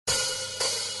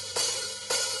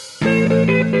What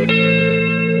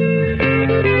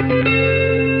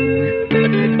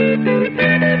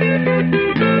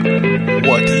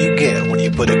do you get when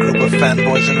you put a group of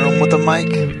fanboys in a room with a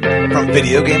mic? From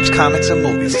video games, comics, and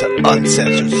movies to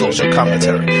uncensored social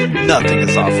commentary, nothing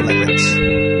is off limits.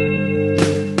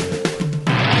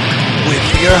 With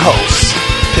your hosts,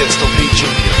 Pistol Pete Jr.,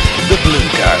 The Blue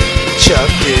Guy, Chuck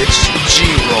Ditch,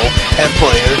 G-Roll, and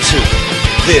Player 2.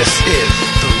 This is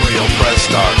The Real Press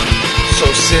Start. So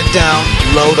sit down,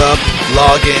 load up,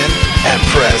 log in, and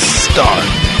press start.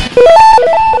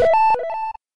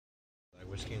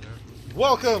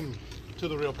 Welcome to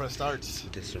The Real Press Starts.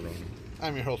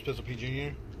 I'm your host, Pistol P.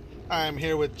 Jr. I'm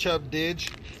here with Chub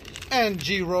Didge and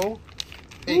G-Roll,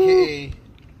 a.k.a.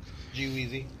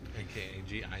 G-Weezy. A.k.a.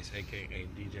 G-Ice, a.k.a.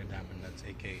 DJ Diamond Nuts,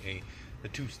 a.k.a. The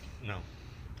Two-Step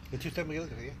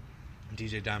McGillicuddy, yeah.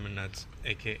 DJ Diamond Nuts,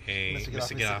 a.k.a.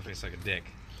 Mr. Get Off Me Suck a Dick,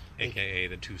 a.k.a.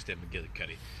 The Two-Step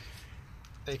McGillicuddy,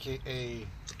 a.k.a.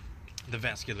 The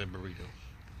Vascular Burrito,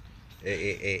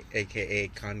 a.k.a.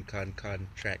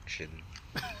 Contraction.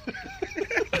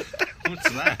 What's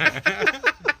that?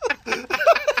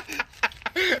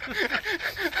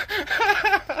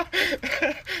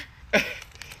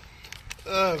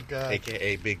 Oh, God.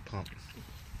 A.k.a. Big Pump.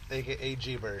 A.k.a.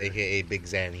 G-Bird. A.k.a. Big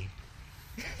Zanny.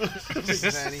 Big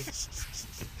Zanny.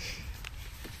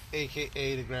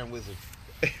 A.k.a. The Grand Wizard.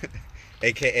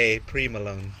 A.k.a.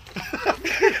 Pre-Malone.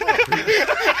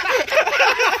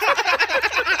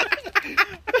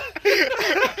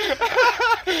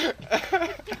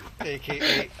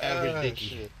 A.k.a. Average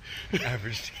Dickie.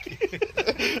 Average Dickie.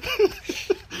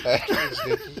 Average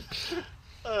Dickie.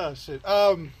 Oh, shit.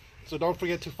 So don't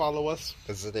forget to follow us.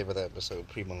 That's the name of the episode,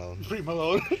 Pre-Malone.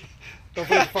 Pre-Malone. Don't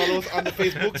forget to follow us on the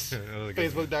Facebooks.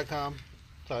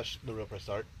 Facebook.com/The Real Press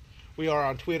Start. We are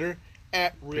on Twitter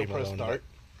at Real Press Start.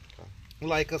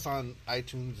 Like us on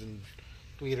iTunes and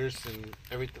tweeters and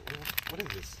everything. What is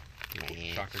this?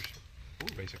 Shockers,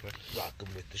 basically. Rock 'em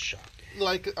with the shock.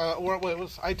 Like, what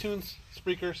was iTunes,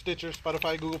 Spreaker, Stitcher,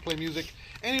 Spotify, Google Play Music.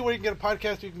 Anywhere you can get a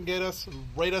podcast, you can get us.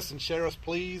 Rate us and share us,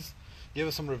 please. Give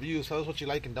us some reviews. Tell us what you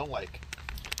like and don't like.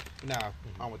 Now,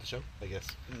 on with the show, I guess.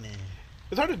 Nah.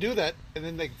 It's hard to do that and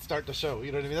then start the show.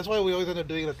 You know what I mean? That's why we always end up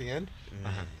doing it at the end.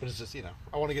 Uh-huh. But it's just,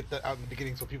 I want to get that out in the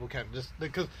beginning so people can't just,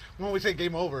 because when we say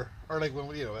game over, or like when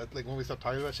we, like when we stop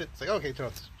talking about shit, it's like, okay, turn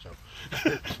off the show.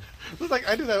 It's like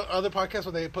I do that other podcast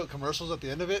when they put commercials at the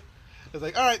end of it. It's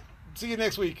like, all right, see you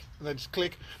next week, and then just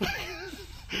click. I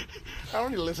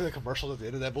don't need to listen to commercials at the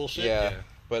end of that bullshit. Yeah.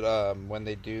 But when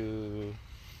they do,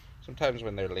 sometimes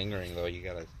when they're lingering though, you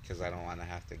gotta, because I don't want to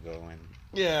have to go and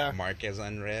mark as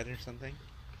unread or something.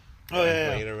 Oh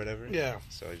yeah. Or whatever. Yeah.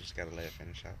 So I just gotta let it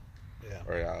finish out. Yeah.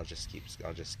 Or I'll just skip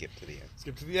to the end.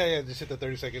 Skip to the just hit the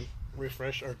 30-second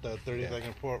refresh or the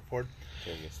 30-second forward.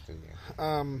 So it gets to the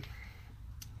end.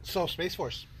 So Space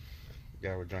Force.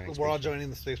 Yeah, we're joining. We're all joining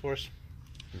the Space Force.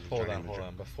 Hold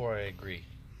on. Before I agree,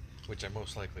 which I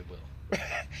most likely will.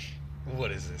 What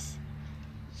is this?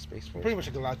 Space Force. Pretty much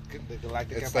the Galactic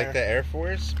It's Empire. like the Air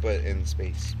Force, but in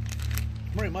space.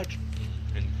 Pretty much.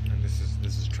 And this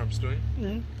is Trump's doing?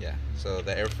 Mm-hmm. Yeah. So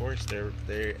the Air Force, they're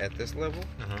at this level.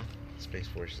 Uh-huh. Space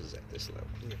Force is at this level.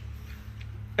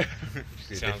 Yeah.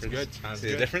 Sounds good.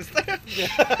 See the difference there?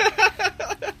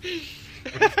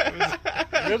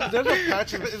 There's a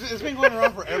patch. It's been going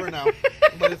around forever now,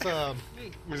 but it's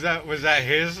Was that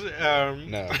his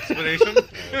No. explanation?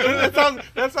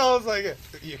 That sounds like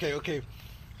okay.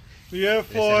 The Air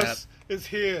Force is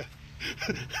here.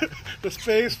 The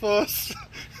Space Force.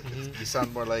 Mm-hmm. You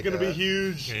sound more like gonna be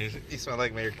huge. You sound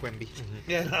like Mayor Quimby. Mm-hmm.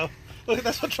 Yeah, no. Look,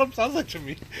 that's what Trump sounds like to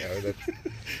me. Yeah,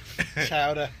 that's...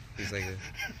 Chowder. He's like,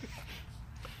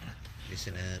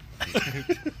 listen up.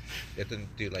 You have to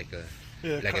do like a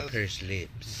pursed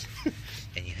lips,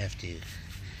 and you have to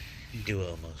do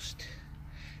almost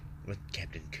what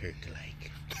Captain Kirk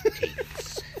like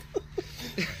takes.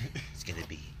 It's gonna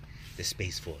be the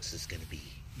Space Force is gonna be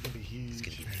huge. It's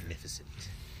gonna be magnificent.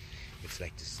 It's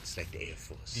like the Air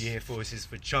Force. The Air Force is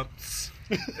for chumps.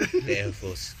 The Air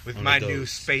Force with my new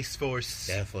Space Force.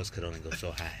 The Air Force could only go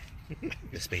so high.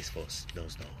 The Space Force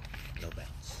knows no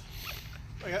bounds.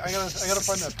 I gotta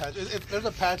find that patch. There's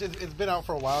a patch. It's been out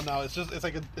for a while now. It's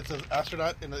an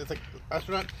astronaut, and it's like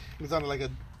astronaut. He's on like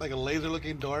a laser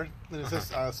looking door, and it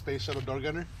says space shuttle door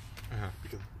gunner.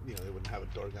 Because they wouldn't have a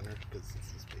door gunner because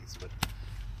it's in space,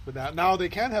 but now they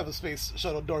can have a space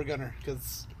shuttle door gunner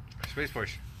because Space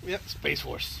Force. Yep, Space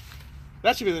Force.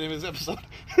 That should be the name of this episode.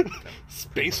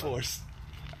 Space Force.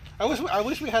 I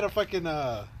wish we had a fucking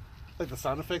like the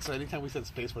sound effects. So anytime we said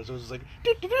Space Force, it was just like.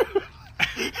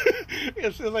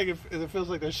 It feels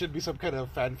like there should be some kind of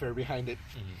fanfare behind it.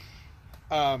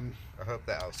 I hope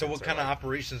that. So what kind of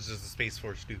operations does the Space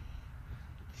Force do?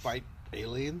 Fight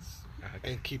aliens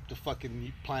and keep the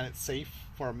fucking planet safe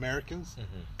for Americans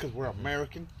because we're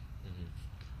American.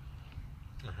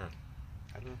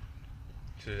 I don't know.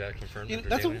 So that confirmed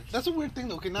that's a weird thing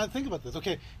though. Okay, now think about this.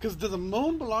 Okay, because does the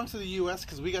moon belong to the U.S.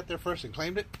 because we got there first and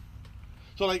claimed it?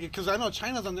 So like, because I know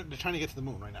China's on there, they're trying to get to the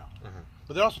moon right now,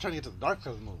 but they're also trying to get to the dark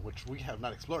side of the moon, which we have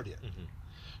not explored yet.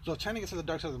 So if China gets to the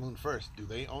dark side of the moon first, do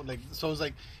they own so it's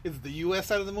like is the U.S.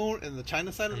 side of the moon and the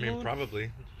China side of the moon? I mean,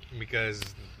 probably because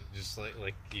just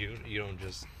like you don't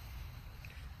just.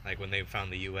 Like when they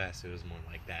found the U.S., it was more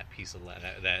like that piece of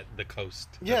that the coast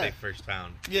that they first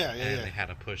found. And they had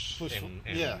to push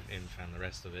and found the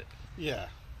rest of it. Yeah.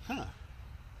 Huh.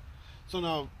 So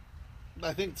now,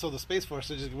 I think so. The Space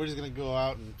Force, we're just gonna go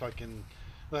out and fucking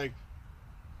like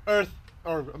Earth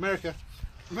or America,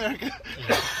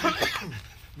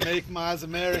 make Mars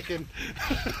American.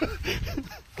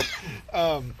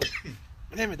 Damn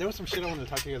it! There was some shit I wanted to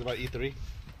talk to you guys about E3.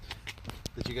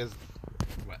 Did you guys?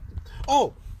 What?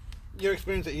 Oh. Your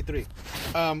experience at E3,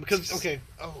 because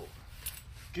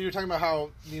you were talking about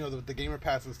how the gamer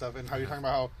pass and stuff, and how you're talking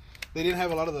about how they didn't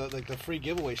have a lot of the free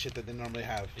giveaway shit that they normally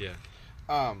have. Yeah.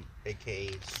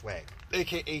 AKA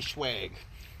swag.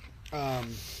 Well,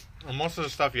 most of the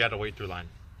stuff you had to wait through line.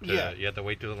 You had to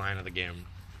wait through the line of the game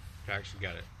to actually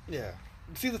get it. Yeah.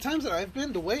 See, the times that I've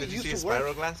been, the way it used to work.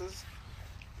 Spiral glasses?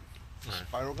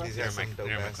 Spiral glasses? These are some dope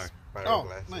ass spiral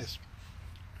glasses. Nice.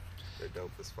 They're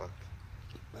dope as fuck.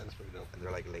 That is pretty dope. And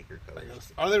they're like Laker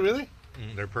colors. Are they really?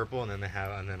 They're purple, and then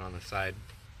then on the side,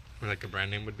 like a brand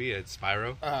name would be, it's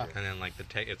Spyro, and then like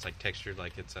it's like textured,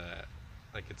 like it's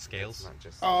scales. It's not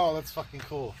just. Oh, that's fucking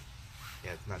cool.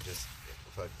 Yeah, it's not just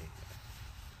fucking.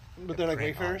 But they're like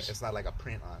wafers. It's not like a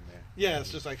print on there. Yeah,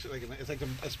 it's just it's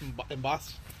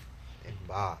embossed.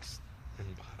 Embossed.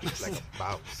 Like a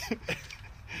bounce.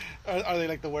 Are they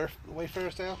like the wafer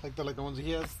style? Like the ones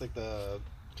he has, like the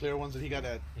clear ones that he got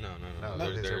at. No.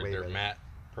 They're matte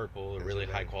purple, really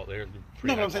high quality.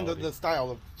 No, but I'm saying the style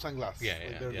of sunglasses. Yeah.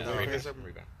 These are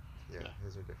different. Yeah.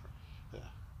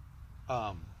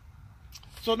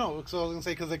 So I was gonna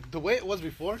say because like the way it was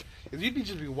before is you'd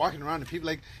just be walking around and people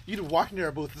like you'd walk near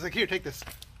a booth. It's like here, take this.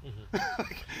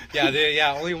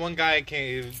 Only one guy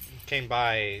came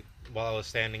by while I was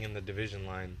standing in the division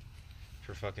line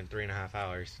for fucking 3.5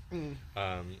 hours.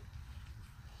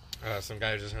 Some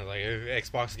guy was just like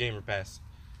Xbox Gamer Pass.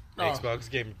 Xbox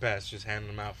Gamer Pass, just handing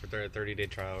them out for 30-day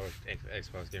trial with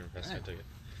Xbox Gamer Pass. So I took it.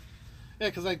 Yeah,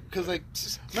 because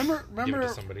remember give it to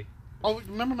somebody. Oh,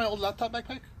 remember my old laptop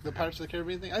backpack, the Pirates of the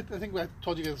Caribbean thing? I think I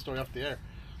told you guys the story off the air.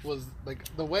 Was like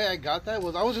the way I got that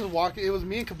was I was just walking. It was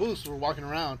me and Caboose were walking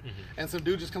around, and some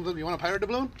dude just comes up. You want a pirate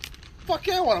doubloon? Fuck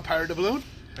yeah, I want a pirate doubloon.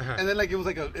 And then it was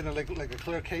like in a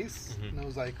clear case, and it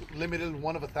was like limited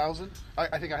 1 of 1,000.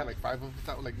 I think I had like 5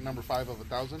 of number 5 of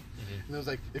 1,000, and it was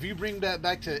like if you bring that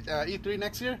back to E3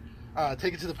 next year,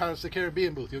 take it to the Pirates of the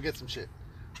Caribbean booth. You'll get some shit.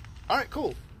 All right,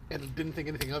 cool. And didn't think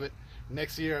anything of it.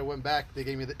 Next year I went back. They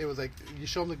gave me it was like you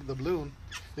show them the balloon.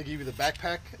 They gave you the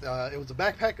backpack. It was a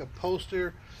backpack, a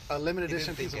poster, a limited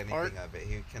edition piece of art. Of it.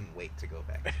 He couldn't wait to go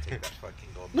back and take that fucking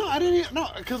gold. No, I didn't. Even, no,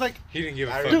 because like he didn't give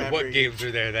a fuck what games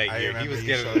were there that year. He was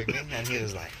getting me, and he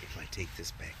was like, "If I take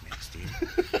this back next year,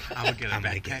 I'm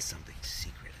gonna get something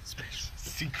secret and special."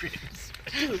 Secret.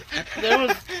 Dude,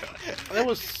 there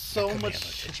was so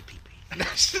much.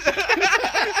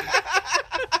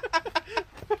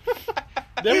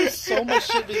 There was so much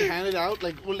shit being handed out.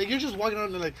 Like you're just walking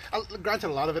around and granted,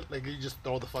 a lot of it, like you just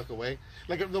throw the fuck away.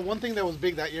 Like the one thing that was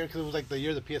big that year, because it was like the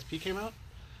year the PSP came out,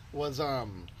 was it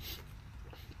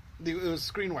was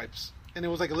screen wipes, and it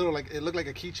was like a little it looked like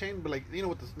a keychain, but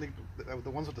with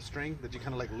the ones with the string that you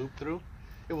kind of loop through.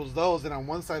 It was those, and on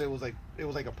one side it was like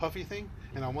a puffy thing,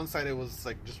 and on one side it was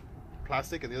like just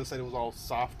plastic, and the other side it was all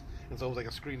soft, and so it was like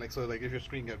a screen. So if your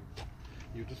screen got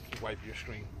you just wipe your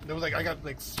screen. There was I got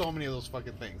so many of those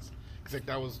fucking things because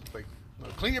that was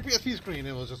clean your PSP screen.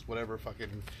 It was just whatever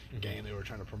fucking game they were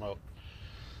trying to promote.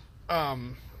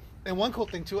 And one cool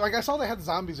thing too, I saw they had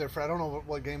zombies there for I don't know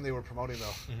what game they were promoting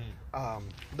though.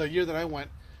 The year that I went,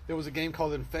 there was a game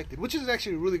called Infected, which is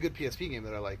actually a really good PSP game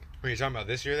that I like. Were you talking about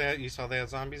this year that you saw they had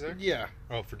zombies there? Yeah.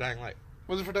 Oh, for Dying Light.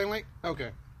 Was it for Dying Light?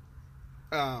 Okay.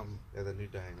 Yeah, the new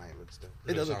Dying Light looks good.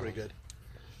 It does look pretty good.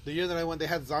 The year that I went, they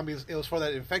had zombies. It was for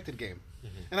that Infected game,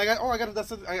 and I got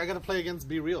to play against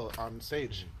Be Real on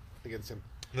stage against him.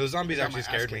 Those zombies actually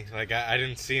scared me. Like I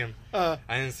didn't see him. I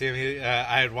didn't see him.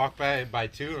 I had walked by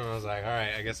two, and I was like, "All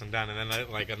right, I guess I'm done." And then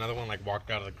another one walked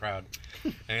out of the crowd,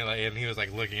 and he was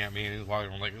looking at me, and he was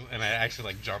walking and I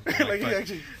actually jumped.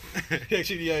 And,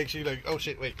 he actually like, oh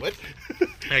shit, wait, what?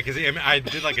 Yeah, because I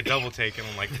did a double take, and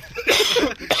I'm like.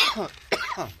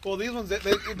 Well, these ones,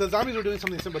 the zombies were doing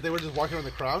something similar, but they were just walking around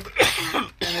the crowd,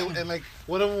 and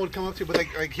one of them would come up to you, but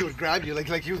he would grab you,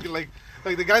 he was like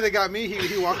the guy that got me,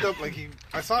 he walked up,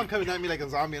 I saw him coming at me like a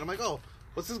zombie, and I'm like, oh,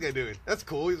 what's this guy doing? That's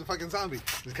cool, he's a fucking zombie.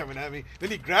 He's coming at me.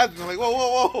 Then he grabs me, I'm like,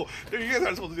 whoa, you guys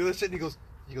aren't supposed to do this shit, and he goes,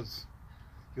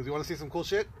 you want to see some cool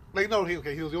shit? He goes, you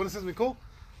want to see something cool?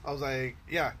 I was like,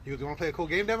 yeah. He goes, you want to play a cool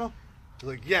game demo? I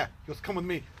was like, yeah. He goes, come with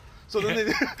me. So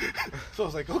then so I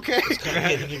was like, okay. Just come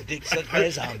getting your dick sucked by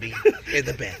a zombie in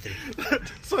the bathroom.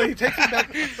 So he takes me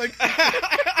back,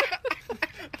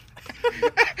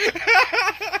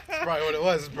 Probably what it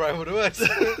was.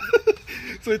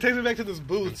 So he takes me back to this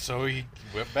booth. And so he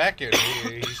went back and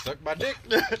he sucked my dick.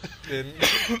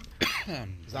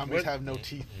 Zombies have no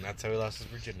teeth. And that's how he lost his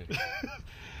virginity.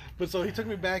 But so he took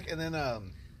me back, and then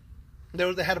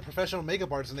they had a professional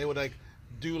makeup artist, and they would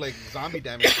do zombie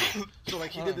damage. So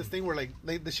he did this thing where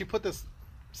she put this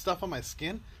stuff on my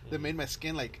skin that made my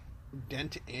skin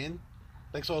dent in,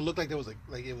 so it looked like there was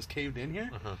it was caved in here.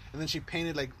 And then she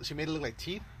painted she made it look like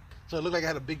teeth, so it looked like I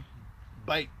had a big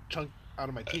bite chunk out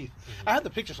of my teeth. I had the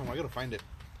picture somewhere. I gotta find it.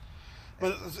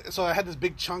 But so I had this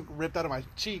big chunk ripped out of my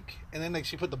cheek, and then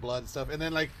she put the blood and stuff, and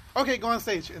then okay, go on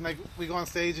stage, and we go on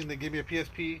stage, and they give me a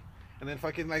PSP, and then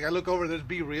fucking I look over, there's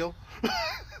Be Real. I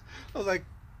was like,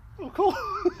 oh, cool.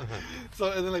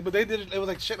 So and then but they did it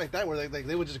was shit like that where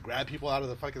they would just grab people out of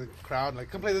the fucking crowd and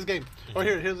come play this game. Or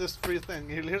here's this free thing.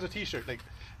 Here's a T-shirt. They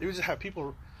would just have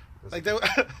people they. It's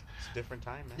a different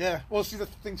time, man. Yeah. Well, see the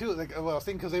thing too. I was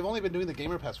thinking because they've only been doing the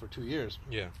Gamer Pass for 2 years.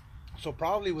 Yeah. So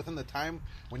probably within the time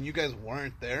when you guys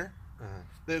weren't there,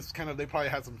 there's they probably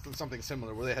had something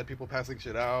similar where they had people passing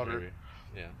shit out. Maybe. Or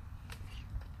yeah.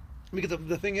 Because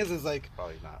the thing is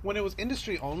probably not. When it was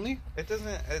industry only, it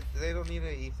doesn't. They don't need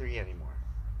an E3 anymore.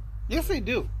 Yes, they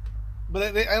do,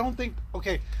 but I don't think.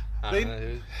 Okay,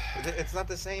 it's not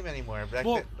the same anymore.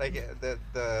 The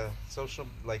social,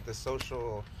 the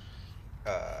social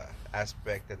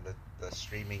aspect and the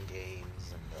streaming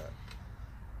games and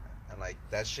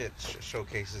that shit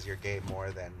showcases your game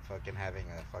more than fucking having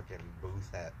a fucking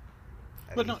booth at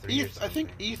but no, E3 I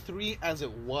think E3 as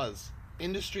it was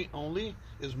industry only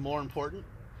is more important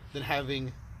than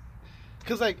having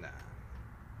because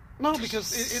no,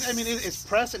 because it's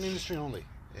press and industry only.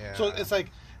 Yeah. So it's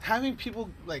having people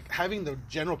having the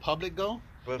general public go.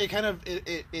 But,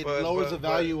 it lowers the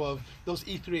value of those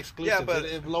E3 exclusives. Yeah, but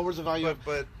it lowers the value.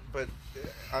 But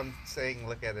I'm saying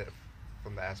look at it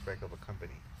from the aspect of a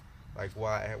company.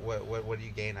 Why? What do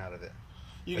you gain out of it?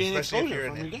 You gain exposure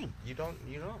from your game. You don't.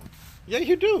 Yeah,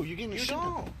 you do. You gain. You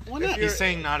don't. Why not? He's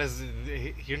saying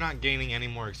you're not gaining any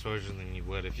more exposure than you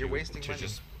would if you're wasting money.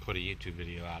 Just put a YouTube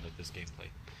video out of this gameplay.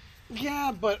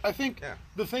 Yeah, but I think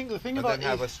the thing about then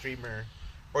have a streamer,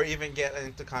 or even get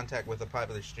into contact with a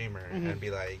popular streamer and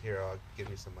be like, "Here, I'll give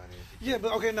you some money." Yeah,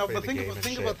 but okay, no, but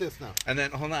think about this now. And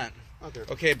then hold on.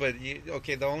 Okay, but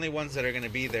the only ones that are going to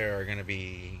be there are going to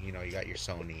be you got your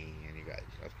Sony and you got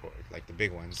of course the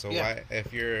big ones. So why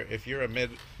if you're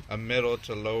a middle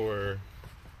to lower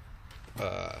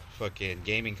fucking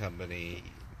gaming company,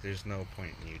 there's no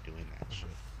point in you doing that shit.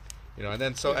 And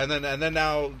then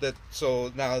now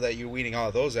that you're weeding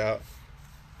all those out,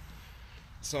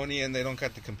 Sony and they don't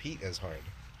got to compete as hard.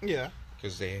 Yeah,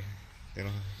 because they don't.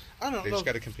 I don't know. They just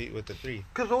got to compete with the 3.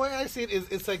 Because the way I see it is,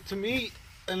 it's to me,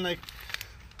 and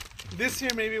this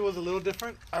year maybe it was a little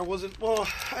different. I wasn't. Well,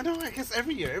 I know. I guess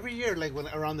every year, when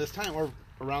around this time or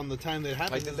around the time that it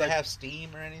happened. Did they have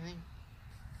Steam or anything?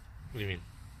 What do you mean?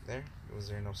 Was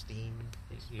there no Steam?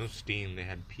 No Steam. They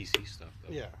had PC stuff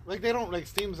though. Yeah, they don't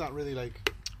Steam's not really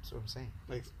That's what I'm saying.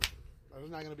 There's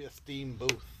not gonna be a Steam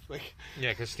booth.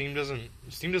 Yeah, because Steam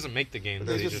doesn't make the game.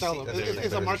 They just sell them.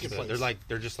 It's a marketplace.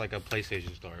 They're just like a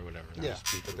PlayStation store or whatever. Yeah,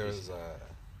 but there's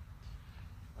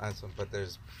but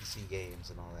there's PC games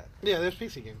and all that. Yeah, there's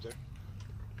PC games there.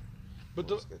 But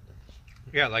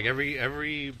yeah,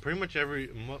 pretty much every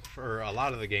for a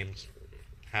lot of the games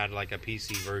had a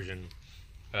PC version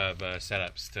of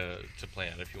setups to play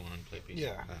at if you want to play PC.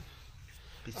 Yeah.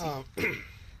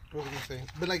 What was I gonna say?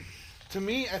 But to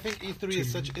me, I think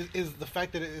E3 is the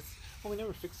fact that it's. Well, we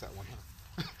never fixed that one,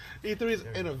 huh? E3 is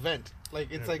an event.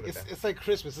 It's like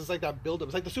Christmas. It's like that build-up.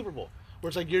 It's like the Super Bowl. Where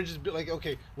it's like you're just like,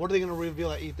 okay, what are they going to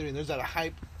reveal at E3? And there's that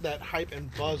hype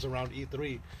and buzz around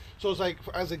E3. So it's like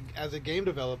as a game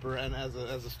developer and as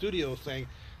a studio saying,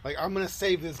 like, I'm going to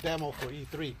save this demo for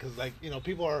E3 because, like, you know,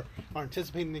 people are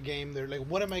anticipating the game. They're like,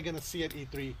 what am I going to see at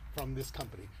E3 from this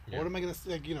company? Yeah. What am I going to see?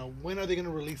 Like, you know, when are they going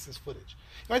to release this footage?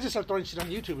 If I just start throwing shit on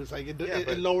YouTube, it's like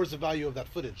it lowers the value of that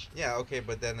footage. Yeah, okay,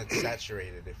 but then it's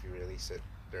saturated if you release it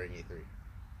during E3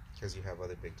 because you have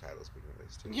other big titles being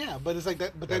released too. Yeah, but it's like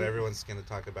that. But then everyone's going to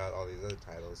talk about all these other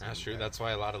titles. That's true. That's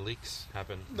why a lot of leaks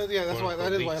happen. But yeah, that's why a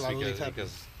lot of leaks happen.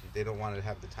 Because they don't want to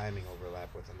have the timing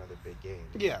overlap with another big game.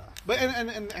 Yeah, but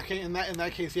and okay, in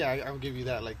that case, yeah, I'll give you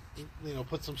that. Like, you know,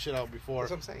 put some shit out before.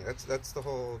 That's what I'm saying. That's the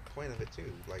whole point of it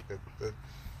too. Like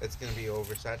it's going to be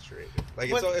oversaturated.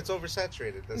 Like it's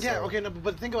oversaturated. That's okay, no,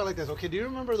 but think about it like this. Okay, do you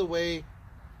remember the way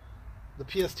the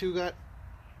PS2 got,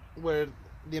 where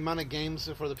the amount of games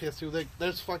for the PS2, like,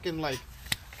 there's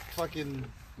fucking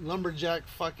lumberjack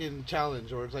fucking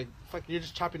challenge, or it's like you're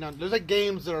just chopping down. There's like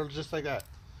games that are just like that.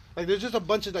 Like, there's just a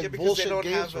bunch of, like, bullshit games.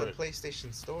 They don't have a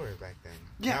PlayStation Store back then.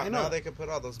 Yeah, I know. Now they can put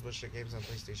all those bullshit games on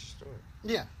PlayStation Store.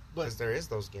 Yeah, but... Because there is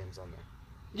those games on there.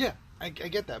 Yeah, I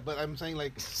get that, but I'm saying,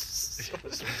 like...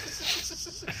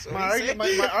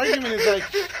 my argument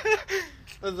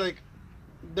is, like,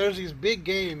 there's these big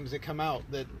games that come out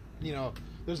that, you know,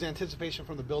 there's the anticipation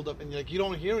from the build-up, and, like, you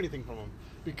don't hear anything from them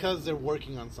because they're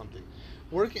working on something.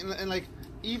 And like...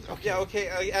 Okay. Yeah,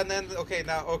 okay, and then, but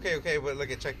look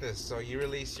at, check this. So you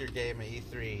release your game at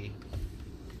E3,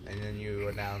 and then you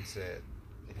announce it,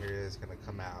 and here it is going to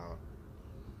come out,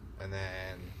 and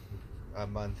then a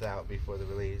month out before the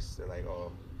release, they're like,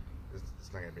 oh,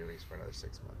 it's not going to be released for another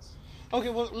 6 months. Okay,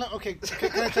 well, okay,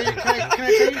 can I tell you, can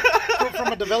I tell you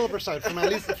from a developer side, from at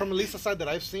least the side that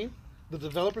I've seen, the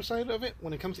developer side of it,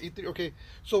 when it comes to E3, okay,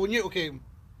 so when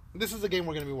this is the game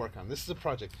we're going to be working on, this is a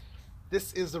project.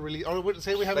 This is the release, or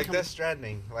say we have like Death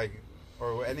Stranding, like,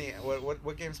 or any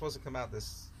what game's supposed to come out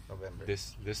this November?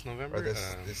 This November, or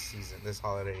this season, this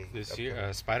holiday, this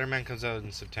year. Spider-Man comes out in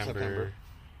September.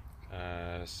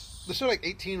 There's still like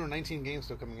 18 or 19 games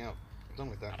still coming out, something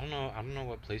like that. I don't know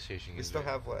what PlayStation. We still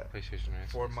have what? PlayStation.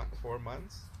 4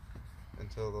 months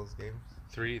until those games.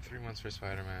 3 months for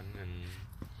Spider-Man, and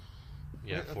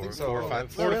yeah, 4 to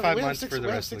 5 months for the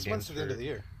rest of the games. 6 months to the end of the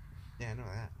year. Yeah, I know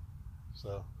that.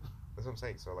 So. That's what I'm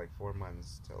saying. So, like, 4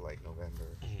 months till, like, November.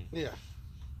 Mm-hmm. Yeah.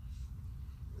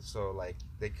 So, like,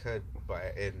 they could,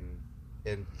 but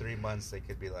in 3 months, they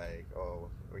could be like, oh,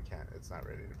 we can't. It's not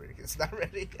ready to break. It's not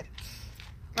ready yet.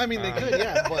 I mean, they could,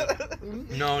 yeah, but...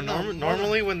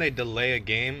 Normally when they delay a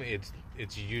game,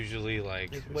 it's usually,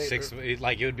 like, 6...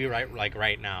 Like, it would be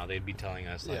right now. They'd be telling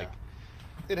us, like...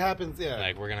 It happens, yeah.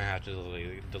 Like, we're gonna have to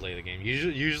delay the game.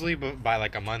 Usually, by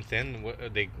like a month in,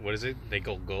 what is it? They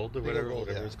go gold or whatever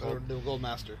it's called. Or the gold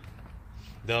master.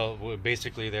 They're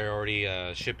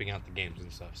already shipping out the games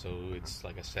and stuff, so it's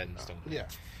like a set in stone. Yeah.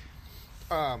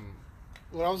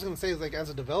 What I was gonna say is, like, as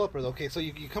a developer, okay, so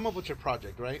you come up with your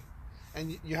project, right?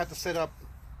 And you have to set up.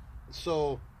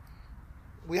 So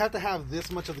we have to have this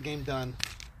much of the game done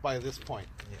by this point.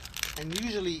 Yeah. And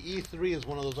usually E3 is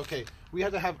one of those, okay, we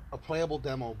have to have a playable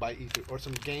demo by E3 or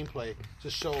some gameplay to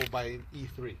show by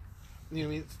E3. You know what I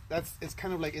mean? It's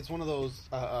kind of like, it's one of those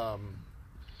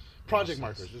project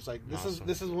markers. It's like, this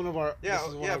is one of our...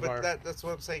 That's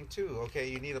what I'm saying too. Okay,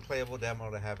 you need a playable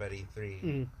demo to have at E3.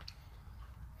 Mm-hmm.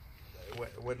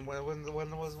 When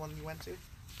was one you went to?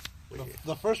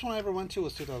 The first one I ever went to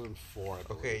was 2004.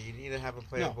 Okay, you need to have a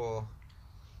playable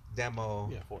demo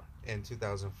in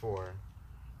 2004.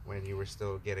 When you were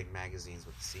still getting magazines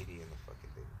with the CD and the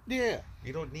fucking thing. Yeah.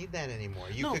 You don't need that anymore.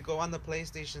 You could go on the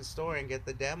PlayStation Store and get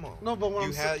the demo. No, but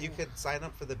what you could sign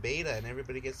up for the beta and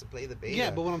everybody gets to play the beta.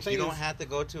 Yeah, but what I'm saying is... You don't have to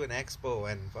go to an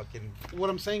expo and fucking... What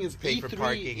I'm saying is pay for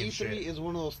parking and shit. E3 is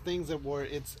one of those things that where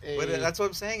it's a... But that's what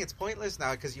I'm saying. It's pointless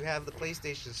now because you have the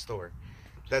PlayStation Store.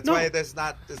 That's why it's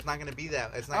not going to be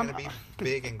that. It's not going to be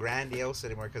big and grandiose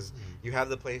anymore because you have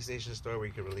the PlayStation Store where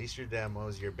you can release your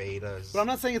demos, your betas. But I'm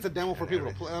not saying it's a demo for people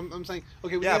to play. I'm saying,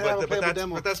 okay, we have a playable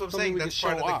demo. But that's what I'm saying.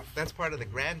 That's part of the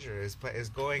grandeur is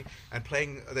going and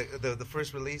playing the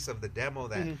first release of the demo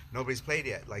that nobody's played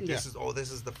yet. Like this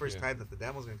is the first time that the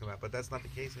demo's going to come out. But that's not the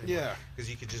case anymore. Yeah, because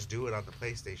you could just do it on the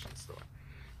PlayStation Store,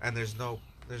 and there's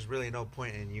really no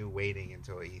point in you waiting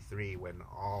until E3 when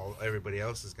everybody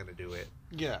else is going to do it.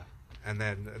 Yeah. And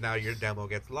then now your demo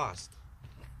gets lost.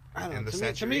 I don't know.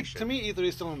 To me, E3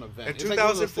 is still an event. In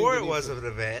 2004, it was an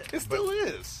event. It still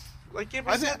is. Like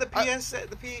Gamer said, the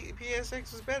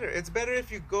PSX was better. It's better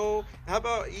if you go. How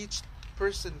about each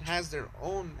person has their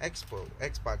own expo,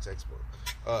 Xbox Expo,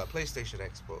 PlayStation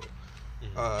Expo,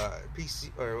 PC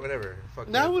or whatever. Fuck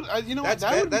that would,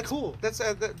 that would be cool. That's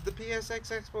the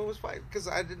PSX Expo was fine because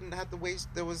I didn't have to waste.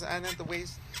 I didn't have to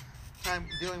waste time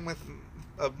dealing with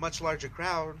a much larger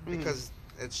crowd because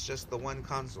it's just the one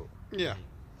console. Yeah.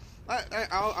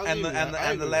 I'll and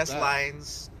the less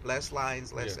lines, less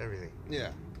everything.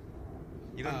 Yeah.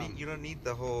 You don't need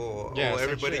the whole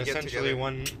everybody get essentially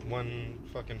together. one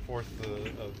fucking fourth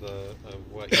of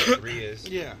what E3 is.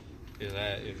 Yeah.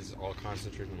 That is all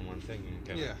concentrated in one thing.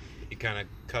 You kind of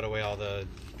cut away all the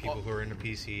people who are into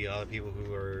PC, all the people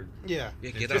who are get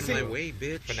out of my way,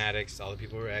 bitch. Fanatics, all the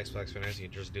people who are Xbox fanatics. You're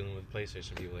just dealing with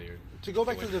PlayStation people. To go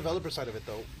back to the developer side of it,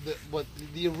 though,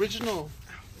 the original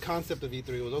concept of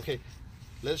E3 was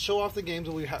let's show off the games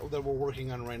that we're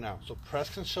working on right now, so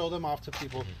press can show them off to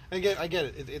people. And again, I get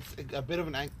it. It's a bit of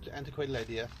an antiquated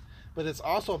idea. But it's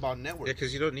also about networking. Yeah,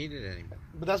 because you don't need it anymore.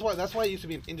 But that's why it used to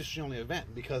be an industry-only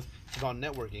event, because it's about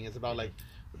networking. It's about like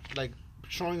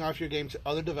showing off your game to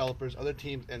other developers, other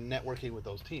teams, and networking with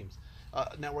those teams,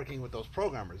 networking with those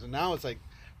programmers. And now it's like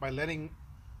by letting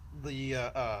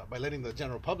the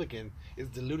general public in is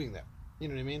diluting that. You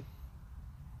know what I mean?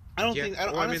 I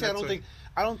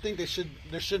don't think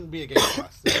there shouldn't be a gamer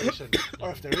pass. Or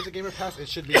if there is a gamer pass, it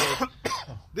should be like,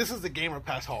 this is the gamer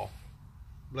pass hall.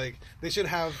 Like, they should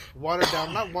have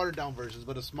not watered down versions,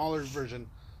 but a smaller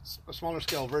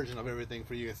scale version of everything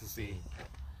for you guys to see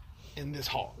in this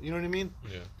hall. You know what I mean?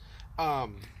 Yeah.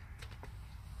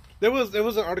 There was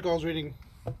an article I was reading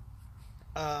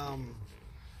about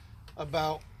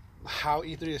how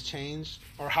E3 has changed,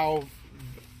 or how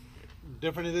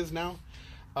different it is now.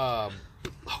 Oh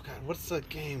god, what's the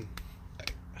game?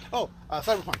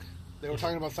 Cyberpunk. They were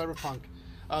talking about Cyberpunk.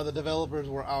 The developers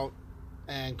were out,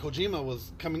 and Kojima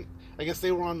was coming. I guess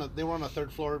they were on a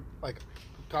third floor, like,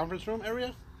 conference room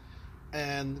area,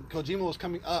 and Kojima was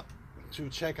coming up to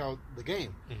check out the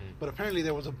game. But apparently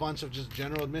there was a bunch of just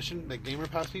general admission, like Gamer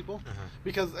Pass people,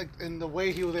 because in the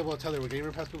way he was able to tell they were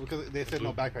Gamer Pass people, because they said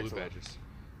no backpacks. Blue badges.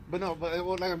 But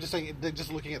I'm just saying, they're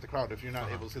just looking at the crowd. If you're not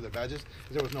able to see their badges,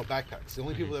 there was no backpacks. The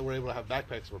only people that were able to have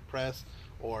backpacks were press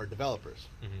or developers.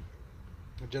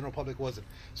 The general public wasn't.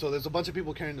 So there's a bunch of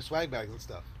people carrying the swag bags and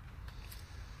stuff.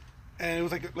 And it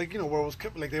was like where it was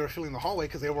like they were filling the hallway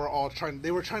because they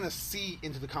were trying to see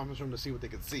into the conference room to see what they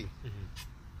could see.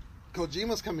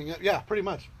 Kojima's coming up, yeah, pretty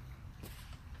much.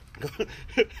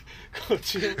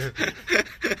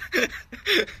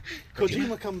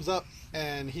 Kojima comes up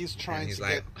and he's trying to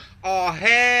get. Oh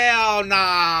hell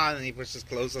nah! And he pushed his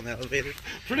clothes on the elevator.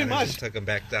 Pretty much. Just took him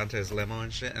back down to his limo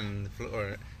and shit, and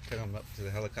took him up to the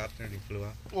helicopter, and he flew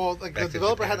out. Well, like the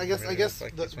developer had, I guess the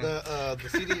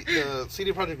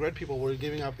CD Projekt Red people were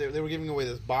giving up. They were giving away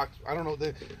this box. I don't know.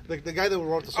 The guy that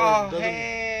wrote the story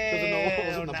doesn't know what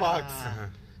was in the box.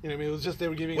 You know what I mean? It was just they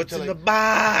were giving. What's in the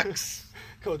box?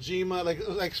 Kojima,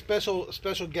 like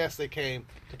special guests that came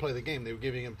to play the game. They were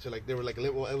giving him to they were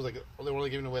only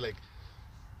giving away like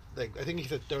I think he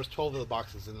said there was 12 of the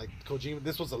boxes, and like Kojima,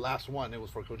 this was the last one. It was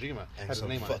for Kojima. And had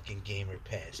some his name fucking on it. Gamer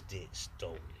Pass did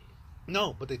stole it.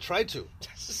 No, but they tried to.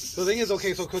 So the thing is, so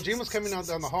Kojima's coming out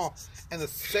down the hall, and the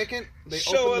second they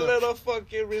show open a little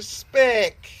fucking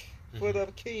respect for the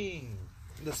king.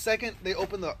 The second they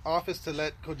open the office to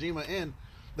let Kojima in,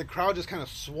 the crowd just kind of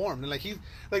swarmed, and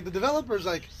the developers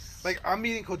like I'm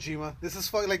meeting Kojima. This is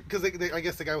fun, because I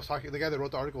guess the guy that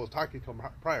wrote the article was talking to him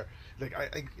prior. Like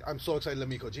I'm so excited to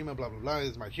meet Kojima. Blah blah blah.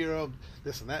 He's my hero.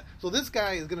 This and that. So this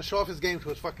guy is gonna show off his game to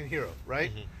his fucking hero,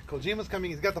 right? Kojima's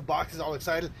coming. He's got the box. He's all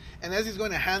excited, and as he's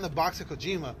going to hand the box to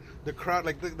Kojima, the crowd,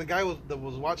 the guy that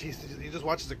was watching, he just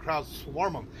watches the crowd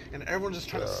swarm him, and everyone's just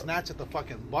trying to snatch at the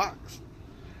fucking box,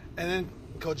 and then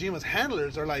Kojima's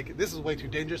handlers are like, this is way too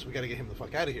dangerous, we gotta get him the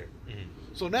fuck out of here.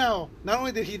 So now, not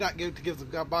only did he not get to give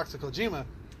the box to Kojima,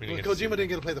 but Kojima didn't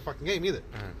get to play the fucking game either.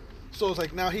 So it's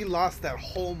like, now he lost that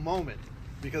whole moment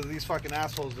because these fucking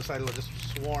assholes decided to just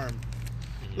swarm.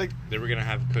 Like, they were gonna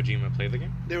have Kojima play the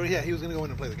game? He was gonna go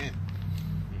in and play the game.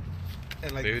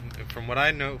 And like, dude, from what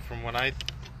I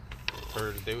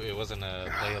heard, it wasn't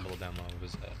a playable demo.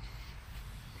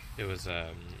 It was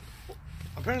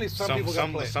apparently some people got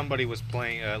to play it. Somebody was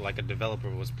playing, like a developer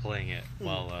was playing it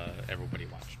while everybody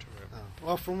watched.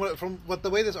 Well, from what the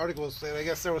way this article was saying, I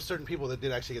guess there were certain people that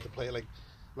did actually get to play it.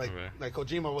 Like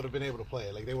Kojima would have been able to play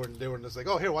it. Like they were just like,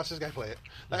 oh, here, watch this guy play it.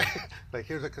 Like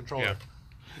here's a controller.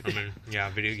 Yeah.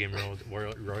 Video game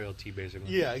royalty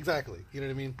basically. Yeah, exactly. You know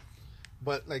what I mean?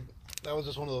 But like that was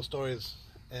just one of those stories,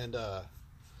 and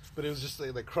but it was just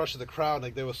like crush of the crowd.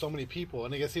 Like there were so many people,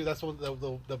 and I guess that's what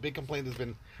the big complaint has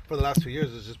been for the last 2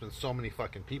 years. There's just been so many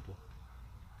fucking people.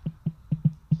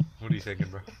 What are you thinking,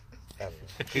 bro?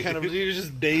 You're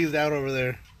just dazed out over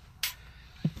there.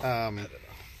 Let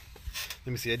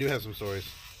me see. I do have some stories.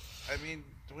 I mean,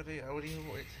 what do you?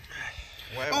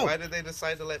 Why did they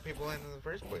decide to let people in the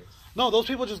first place? No, those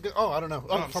people just get. Oh, I don't know.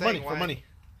 Oh, for money.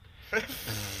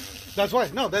 That's why.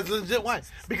 No, that's legit why.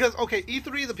 Because okay,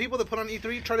 E3, the people that put on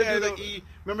E3 try to do the E.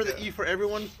 Remember the E for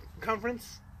Everyone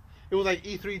conference? It was like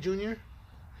E3 Junior.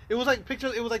 It was like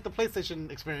pictures. It was like the PlayStation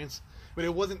experience, but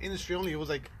it wasn't industry only. It was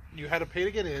like you had to pay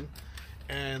to get in,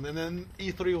 and then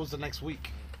E3 was the next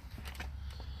week.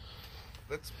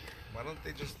 Why don't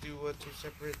they just do a 2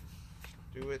 separate?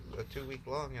 Do it a 2 week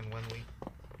long and 1 week.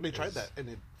 They tried that and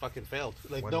it fucking failed.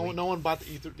 Like no one bought the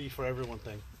E3 for Everyone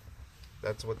thing.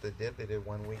 That's what they did. They did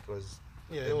 1 week was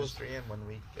industry and 1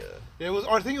 week. It was.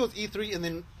 Or I think it was E3 and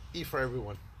then E for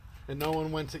Everyone, and no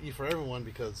one went to E for Everyone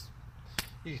because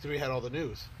E3 had all the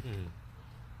news. Mm.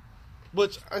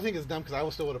 Which I think is dumb because I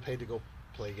still would have paid to go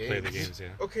play games. Play the games, yeah.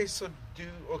 Okay,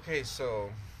 so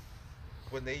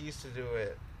when they used to do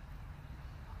it,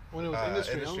 when it was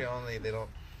industry only, they don't.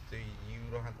 You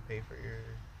don't have to pay for you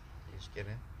just get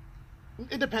in.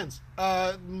 It depends.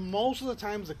 Most of the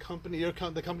times, the company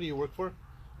you work for,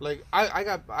 like I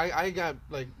got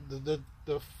like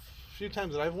the few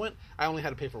times that I've went, I only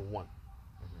had to pay for one.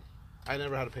 Mm-hmm. I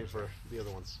never had to pay for the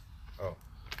other ones. Oh,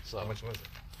 so how much was it?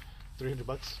 $300.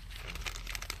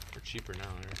 Or cheaper now.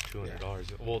 It's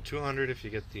 $200. Yeah. Well, $200 if you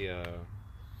get the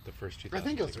first 2,000. I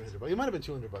think it was $300. It might have been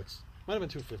 $200. Might have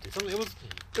been $250. Something.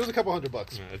 It was a couple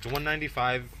 $100. Yeah, it's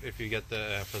 $195 if you get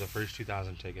for the first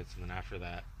 2,000 tickets, and then after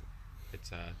that, it's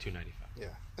 $295. Yeah,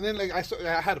 and then like I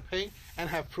had to pay and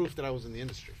have proof that I was in the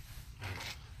industry.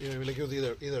 You know, like it was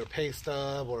either a pay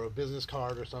stub or a business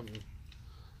card or something.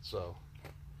 So,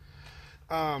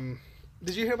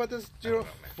 did you hear about this, Jiro?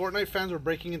 Fortnite fans were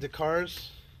breaking into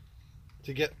cars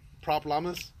to get prop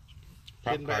llamas.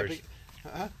 Prop cars.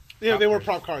 Yeah, they were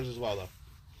prop cars as well, though.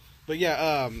 But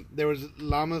yeah, there was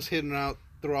llamas hidden out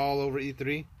all over E3,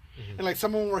 mm-hmm. and like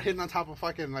some of them were hidden on top of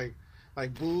fucking like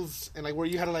booths, and like where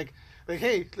you had to like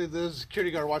hey, there's a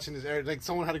security guard watching this area. Like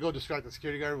someone had to go distract the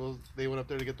security guard. Well, they went up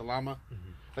there to get the llama.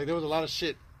 Mm-hmm. Like there was a lot of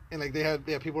shit, and like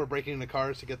people were breaking into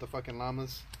cars to get the fucking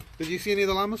llamas. Did you see any of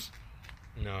the llamas?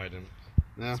 No, I didn't.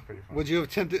 No. That's pretty fun. Would you have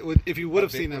attempted? If you would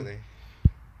have seen them?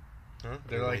 Huh?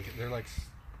 They're like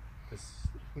this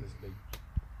big.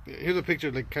 Here's a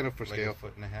picture, like kind of for scale. A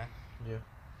foot and a half. Yeah.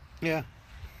 Yeah.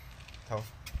 Tall.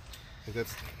 Like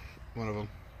that's one of them.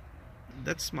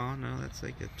 That's small. No, that's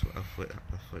like a foot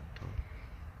tall.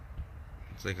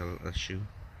 It's like a shoe.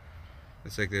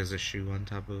 It's like there's a shoe on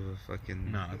top of a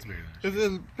fucking. No, it's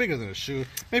bigger than a shoe.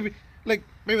 It's bigger than a shoe.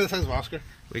 Maybe the size of Oscar.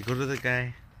 Wait, go to the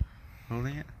guy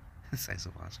holding it. The size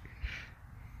of Oscar.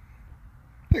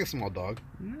 Like a small dog.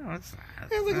 No, it's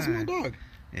not. Yeah, it's like a small dog.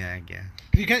 Yeah, I guess.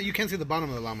 You can't see the bottom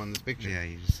of the llama in this picture. Yeah,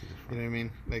 you just see the front. You know what I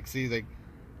mean? Like, see, like,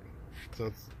 so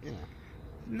it's, you know.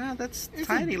 No, that's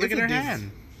tiny. Look at her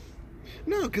hand.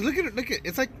 No, because look at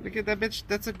it's like, look at that bitch.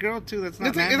 That's a girl too. That's not.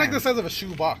 It's like the size of a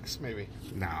shoe box, maybe.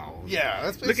 No.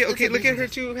 Yeah. Look at her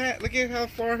two. Look at how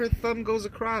far her thumb goes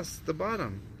across the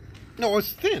bottom. No,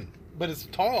 it's thin, but it's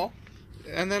tall.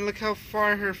 And then look how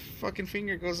far her fucking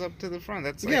finger goes up to the front.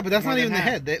 That's like but that's not even the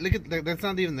head. That's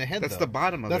not even the head. That's the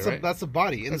bottom of it, right? That's the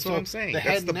body. And that's what I'm saying. The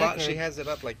head and neck. She has it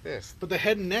up like this. But the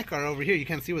head and neck are over here. You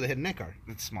can't see where the head and neck are.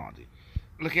 It's small, dude.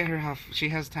 Look at her. How she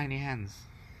has tiny hands.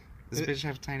 This bitch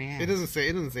have tiny hands. It doesn't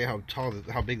say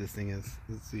how big this thing is.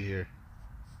 Let's see here.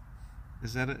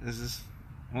 Is this?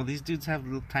 Well, these dudes have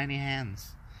little tiny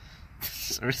hands.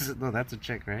 Or is it? No, that's a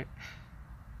chick, right?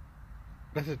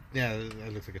 Yeah,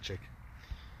 that looks like a chick.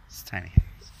 It's tiny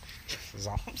hands. That's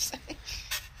all I'm saying.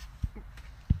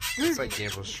 It's like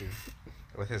Gabriel's shoe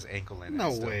with his ankle in it.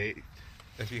 No way.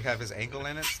 If you have his ankle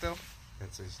in it still,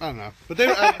 that's his. I don't know, but they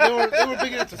were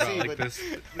big enough to see. Like but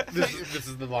this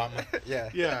is the llama.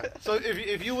 Yeah. So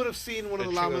if you would have seen one of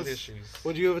the llamas,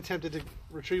 would you have attempted to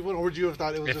retrieve one, or would you have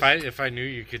thought it was? If I knew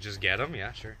you could just get them,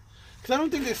 yeah, sure. Because I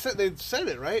don't think they said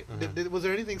it right. Uh-huh. Was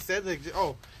there anything said like,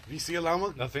 oh, if you see a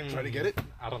llama, nothing. Try to get it.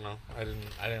 I don't know. I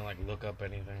didn't like look up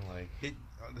anything like.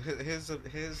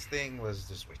 His thing was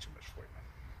just way too much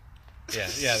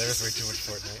Fortnite. Yeah, there was way too much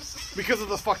Fortnite because of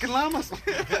the fucking llamas.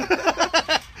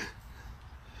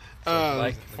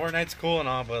 Like Fortnite's cool and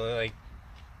all, but like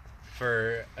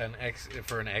for an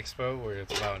expo where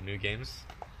it's about new games,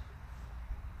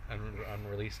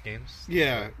 unreleased games.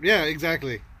 Yeah,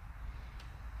 exactly.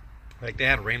 Like they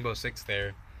had Rainbow Six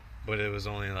there, but it was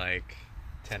only like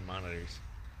 10 monitors.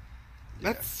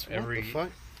 That's what the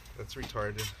fuck? That's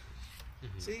retarded.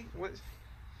 Mm-hmm. See what?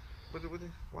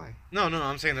 Why? No,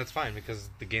 I'm saying that's fine because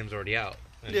the game's already out.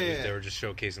 And they were just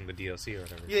showcasing the DLC or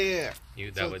whatever. Yeah.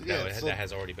 That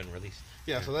has already been released.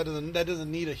 Yeah, so that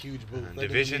doesn't need a huge boost.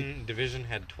 Division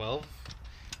had 12.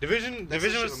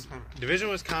 Division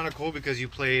was kind of cool because you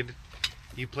played.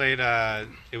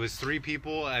 It was 3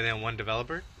 people and then 1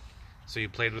 developer. So you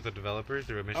played with the developer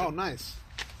through a mission. Oh, nice.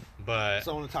 But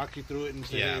someone to talk you through it and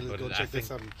say, "Hey, let's go check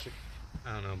this out."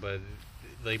 I don't know, but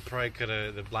they probably could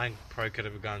have. The blind probably could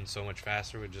have gone so much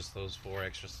faster with just those 4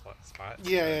 extra spots.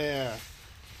 Yeah.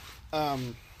 Shit, I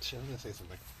was gonna say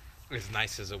something. As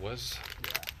nice as it was.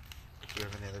 Yeah. Do you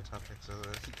have any other topics of the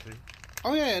E3?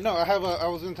 Oh yeah, no. I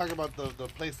was gonna talk about the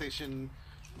PlayStation,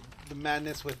 the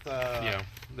madness with the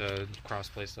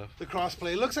crossplay stuff. The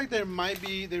crossplay. It looks like they might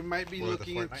be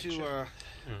looking into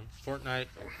Fortnite,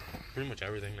 pretty much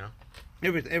everything now.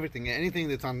 Everything, anything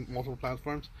that's on multiple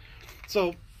platforms.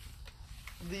 So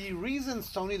the reason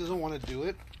Sony doesn't want to do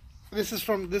it, this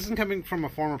isn't coming from a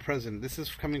former president. This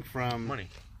is coming from money.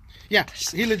 Yeah,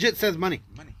 he legit says money.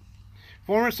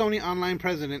 Former Sony online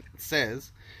president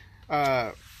says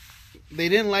they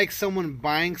didn't like someone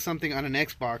buying something on an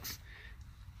Xbox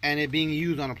and it being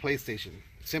used on a PlayStation.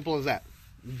 Simple as that.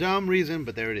 Dumb reason,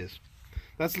 but there it is.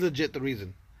 That's legit the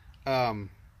reason.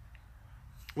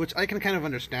 Which I can kind of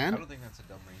understand. I don't think that's a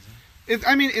dumb reason. It's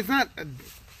not. I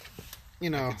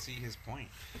can see his point.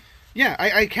 Yeah,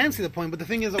 I can see the point, but the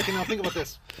thing is, okay, now think about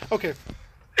this. Okay,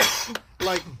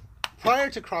 like prior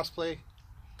to crossplay,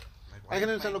 I can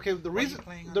understand. Okay, the reason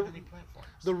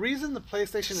the reason the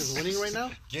PlayStation is winning right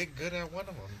now. Get good at one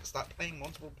of them. Stop playing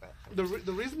multiple platforms.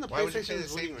 The reason the PlayStation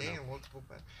is winning right now. Multiple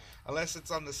platforms? Unless it's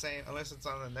on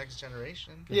the next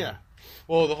generation. Yeah.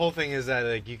 Well, the whole thing is that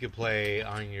like you could play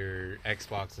on your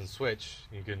Xbox and Switch.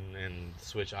 And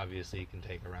Switch obviously you can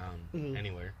take around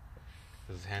anywhere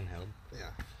because it's handheld. Yeah.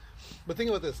 But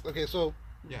think about this. Okay, so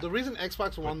the reason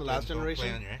Xbox won the last generation.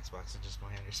 Play on your Xbox and just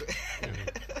play on your Switch.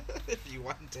 If you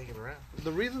want to take it around.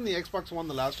 The reason the Xbox won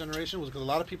the last generation was because a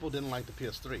lot of people didn't like the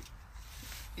PS3.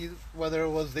 Whether it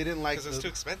was they didn't like because it was too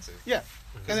expensive. Yeah,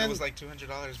 and then it was like $200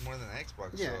 more than the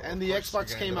Xbox. Yeah, so and the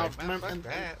Xbox came out.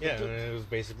 It was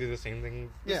basically the same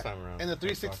thing this time around. And the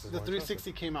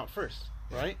 360 came out first,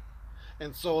 right?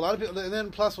 And so a lot of people. And then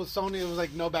plus with Sony, it was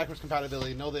like no backwards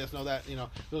compatibility, no this, no that. There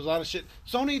was a lot of shit.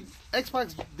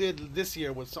 Xbox did this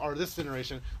year this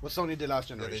generation what Sony did last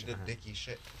generation. Yeah, they did dicky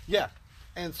shit. Yeah,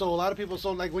 and so a lot of people.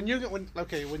 So like when you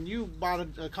bought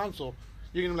a console,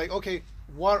 you're gonna be like, okay,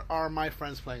 what are my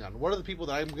friends playing on? What are the people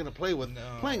that I'm going to play with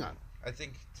playing on? I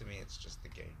think, to me, it's just the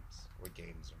games. What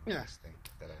games are the next thing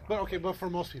that I want to play. But for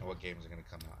most people. And what games are going to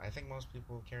come out. I think most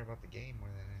people care about the game more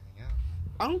than anything else.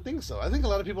 I don't think so. I think a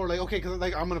lot of people are like, okay, because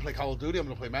like I'm going to play Call of Duty, I'm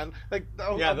going to play Madden.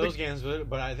 Those games,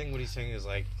 but I think what he's saying is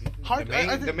like the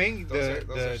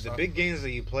big games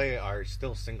that you play are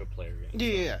still single player games.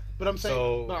 Yeah. But I'm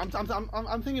saying,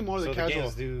 I'm thinking more of the casual. The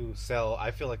games do sell.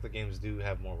 I feel like the games do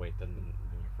have more weight than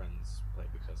your friends play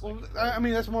because. Well, I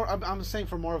mean that's more. I'm saying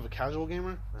for more of a casual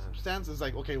gamer stance. It's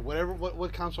like okay,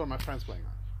 what console are my friends playing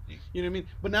on? You know what I mean?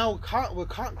 But now with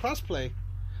crossplay,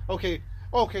 okay.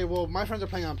 Well, my friends are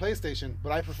playing on PlayStation,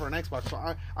 but I prefer an Xbox, so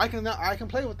I can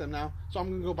play with them now. So I'm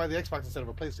gonna go buy the Xbox instead of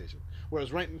a PlayStation.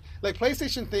 Whereas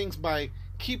PlayStation thinks by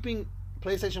keeping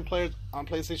PlayStation players on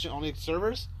PlayStation only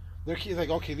servers, they're like,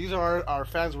 okay, these are our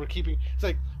fans. We're keeping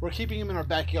them in our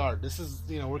backyard. This is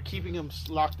we're keeping them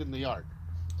locked in the yard.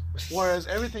 Whereas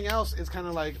everything else is kind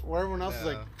of like where everyone else is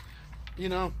like,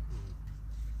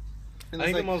 And I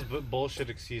think the most bullshit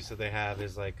excuse that they have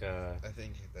is like, I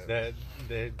think that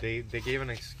they gave an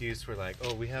excuse for like,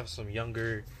 oh, we have some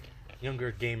younger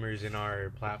gamers in our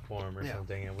platform or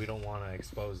something, and we don't want to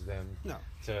expose them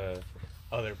to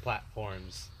other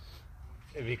platforms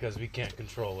because we can't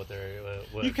control what they're.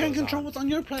 You can't control what's on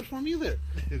your platform either.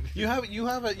 You have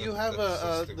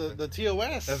the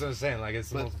TOS. That's what I'm saying. Like it's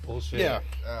the most bullshit. Yeah.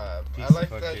 I like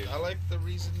that. I like the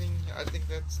reasoning. I think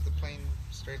that's the plain.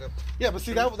 Straight up. Yeah, but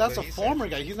see that's a former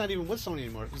guy. He's not even with Sony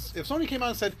anymore. If Sony came out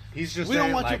and said, "He's just we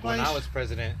don't want like, you playing," when I was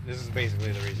president, this is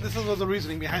basically the reason. This was the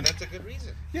reasoning behind it. That's a good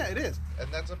reason. Yeah, it is.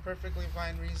 And that's a perfectly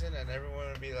fine reason, and everyone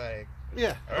would be like,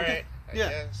 "Yeah, all right, I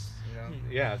guess."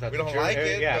 Yeah, we don't like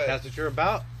it. Yeah, if that's what you're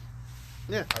about.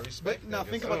 Yeah, I respect. Now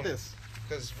think about this.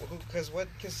 Because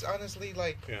honestly,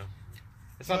 like,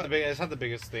 it's not the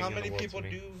biggest thing. How many people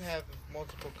do have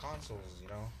multiple consoles?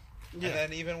 Yeah. And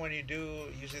then even when you do,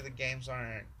 usually the games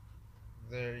aren't.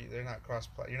 They're not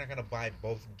cross-play. You're not gonna buy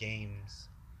both games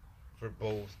for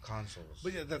both consoles.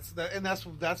 But yeah, that's but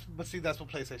see that's what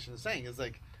PlayStation is saying. Is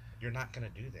like you're not gonna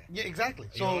do that. Yeah, exactly.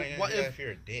 So if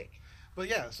you're a dick. But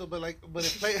yeah, so but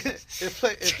PlayStation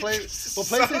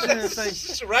is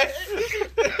saying, right?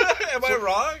 Am I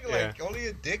wrong? Like only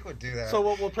a dick would do that. So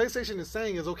what PlayStation is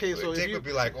saying is okay. So a dick would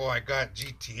be like, oh, I got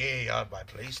GTA on my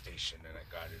PlayStation and I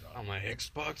got it on my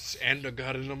Xbox and I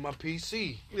got it on my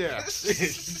PC. Yeah.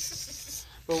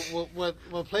 But what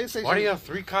PlayStation? Why do you have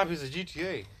 3 copies of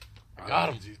GTA? I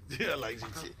got them. Yeah, like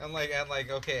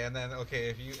GTA. And okay,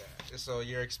 if you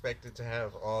you're expected to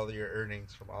have all your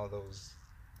earnings from all those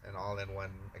and all in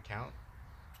one account.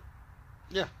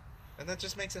 Yeah. And that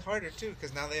just makes it harder too,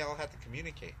 because now they all have to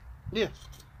communicate. Yeah.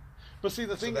 But see,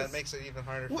 the thing that makes it even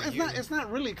harder. Well, for you. It's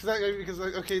not really because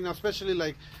okay, now especially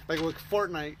like with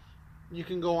Fortnite, you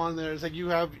can go on there. It's like you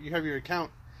have your account,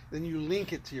 then you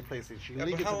link it to your PlayStation. You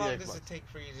link it to the Xbox. How long does it take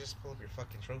for you to just pull up your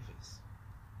fucking trophies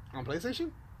on PlayStation?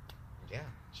 Yeah.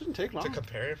 Shouldn't take long. To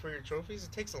compare it for your trophies,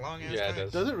 it takes a long ass time. It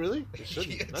does. Does it really? It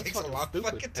shouldn't. It takes a long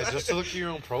fucking time. Just to look at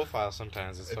your own profile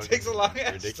sometimes. It takes a long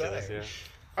ass ridiculous, time. Yeah.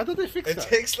 I thought they fixed that. It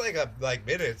takes like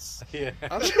minutes. Yeah.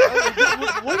 When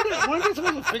are they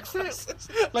supposed to fix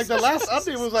that? Like the last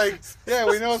update was like, yeah,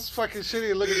 we know it's fucking shitty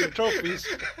to look at your trophies.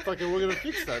 Fucking, we're gonna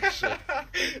fix that shit.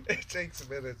 It takes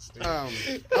minutes, dude.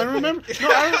 I remember. No,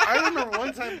 I remember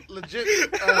one time legit.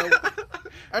 I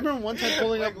remember one time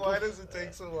pulling up. Why does it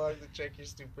take so long to check your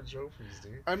stupid trophies,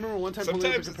 dude? I remember one time pulling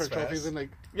up and compare trophies and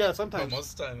sometimes. But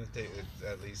most of the time it takes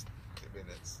at least 2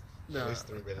 minutes. No, at least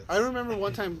 3 minutes. I remember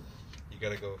one time.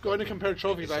 Gotta going to compare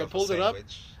trophies. I pulled it up,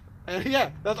 and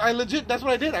that's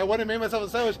what I did. I went and made myself a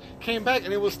sandwich, came back,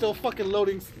 and it was still fucking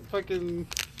loading fucking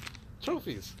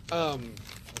trophies. So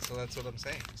that's what I'm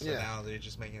saying. So now they're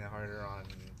just making it harder on.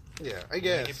 Yeah, I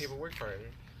guess making people work harder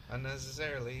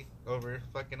unnecessarily over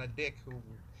fucking a dick who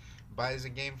buys a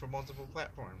game for multiple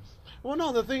platforms. Well,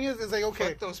 no, the thing is like okay,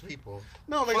 fuck those people.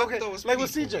 No, like fuck okay, those like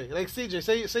people. with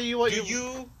CJ, say you want. Do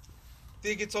you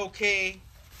think it's okay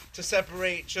to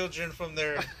separate children from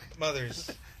their mothers?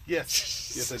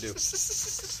 Yes, I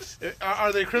do.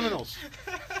 Are they criminals?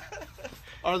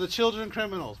 Are the children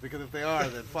criminals? Because if they are,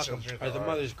 then fuck them. Are the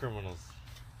mothers criminals?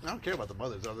 I don't care about the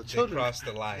mothers. Are the children? They crossed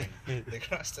the line. They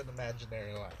crossed an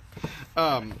imaginary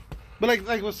line. But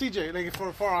like with CJ, like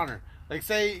for Honor, like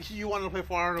say you wanted to play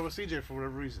For Honor with CJ for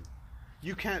whatever reason,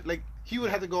 you can't. Like he would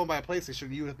have to go and buy a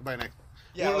PlayStation. You would have to buy an Xbox.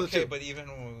 Yeah, okay, but even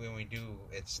when we do,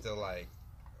 it's still like.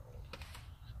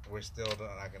 We're still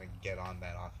not going to get on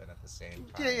that often at the same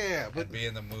time. Yeah. But be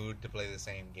in the mood to play the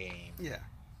same game. Yeah.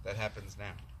 That happens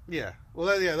now. Yeah. Well,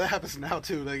 that happens now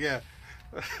too. Like, yeah.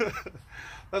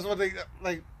 That's what they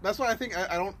like. That's why I think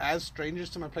I don't add strangers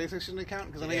to my PlayStation account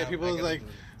because then I get people like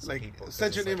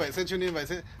send you an invite.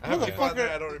 Motherfucker.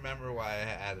 I don't remember why I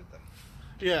added them.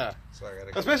 Yeah. So I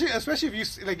gotta especially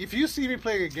if you see me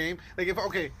playing a game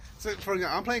so for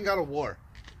example, I'm playing God of War.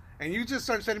 And you just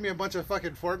start sending me a bunch of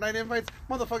fucking Fortnite invites,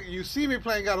 motherfucker. You see me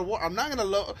playing God of War. I'm not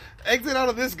gonna exit out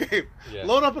of this game. Yeah.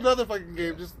 Load up another fucking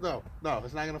game. Just no,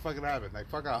 it's not gonna fucking happen. Like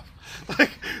fuck off. Like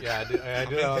yeah, I do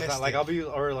that all the time. Like I'll be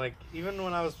even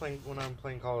when I'm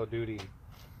playing Call of Duty,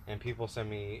 and people send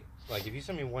me if you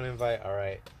send me one invite, all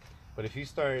right. But if you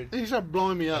start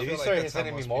blowing me up, if you start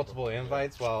sending me multiple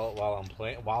invites while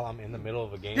I'm in the middle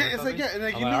of a game, it's like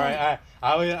all right,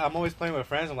 I'm always playing with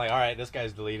friends. I'm like, all right, this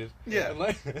guy's deleted. Yeah,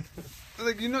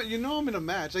 like you know I'm in a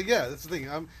match. Like that's the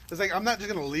thing. It's like I'm not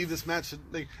just gonna leave this match.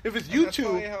 Like if it's you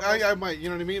two, I might. You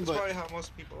know what I mean? That's probably how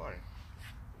most people are.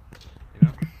 You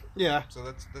know? Yeah. So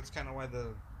that's kind of why the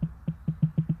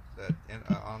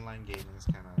online gaming is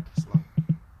kind of slow.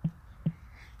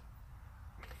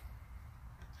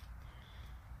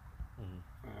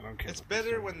 It's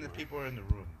better when the people are in the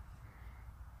room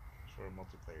for a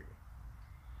multiplayer game.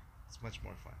 It's much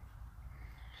more fun.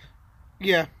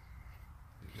 Yeah.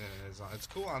 It's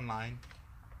cool online,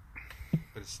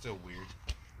 but it's still weird.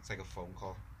 It's like a phone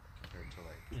call compared to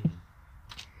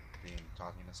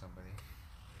talking to somebody.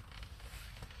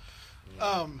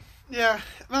 Yeah.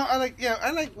 No, I like.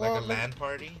 Well, like a LAN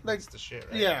party. That's the shit,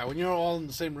 right? Yeah, when you're all in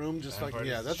the same room, just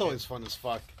LAN that's always fun as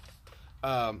fuck.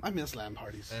 I miss LAN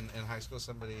parties. And in high school,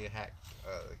 somebody hacked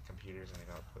computers and they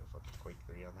got put fucking Quake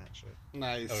 3 on that shit.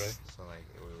 Nice. Okay. So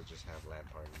we would just have LAN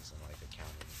parties and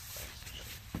accounting class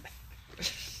and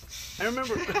shit. I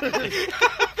remember.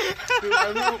 Dude, I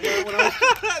remember when I was.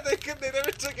 They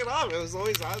never took it off. It was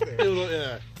always on there.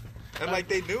 Yeah. And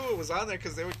they knew it was on there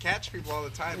because they would catch people all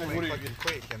the time playing fucking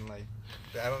Quake and I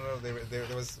don't know.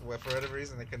 There was for whatever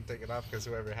reason they couldn't take it off because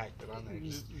whoever hacked it on there,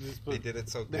 they did it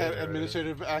so good. They had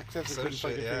administrative access and couldn't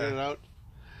fucking figure it out.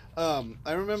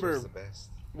 I remember the best.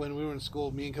 When we were in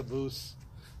school, me and Caboose,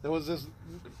 there was this.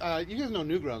 You guys know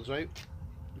Newgrounds, right?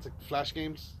 It's like Flash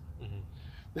games. Mm-hmm.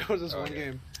 There was this one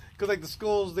game because like the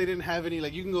schools, they didn't have any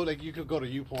like you could go to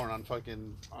YouPorn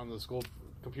on the school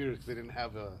computers because they didn't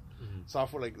have a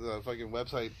software like the fucking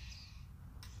website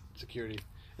security.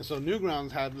 And so Newgrounds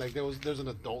had like there's an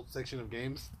adult section of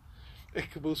games. And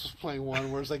Caboose was playing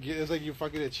one where it's like you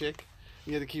fucking a chick.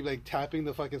 You had to keep like tapping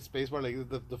the fucking spacebar. Like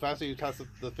the faster you tap the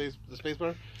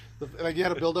spacebar, like you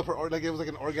had to build up like it was like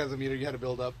an orgasm meter. You had to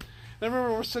build up. And I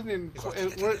remember we're sitting in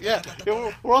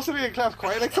we're all sitting in class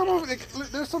quiet. Like someone like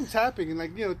there's some tapping and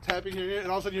like tapping here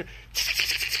and all of a sudden you're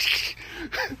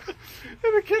and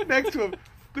the kid next to him.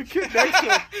 Because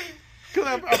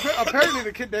apparently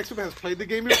the kid next to him has played the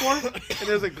game before, and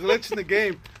there's a glitch in the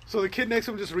game. So the kid next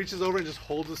to him just reaches over and just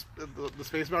holds the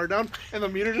space bar down, and the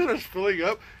meter just starts filling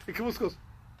up. And Caboose goes,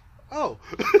 "Oh."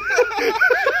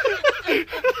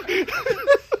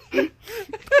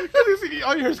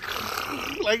 All you hear is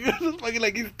like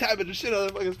he's tapping the shit out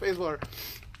of the fucking space bar.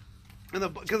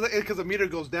 And because the meter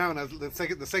goes down as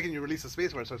the second you release the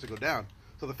space bar, it starts to go down.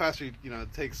 So the faster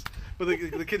it takes, but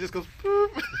the kid just goes,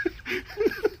 boop.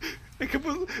 And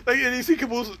Caboose, and you see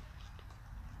Caboose.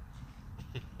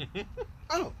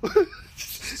 Oh.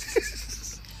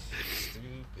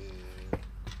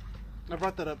 I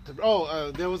brought that up to.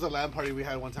 There was a LAN party we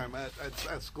had one time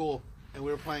at school, and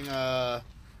we were playing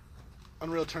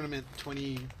Unreal Tournament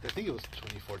 20. I think it was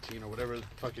 2014 or whatever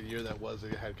fucking year that was.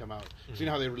 It had come out. Mm-hmm. So you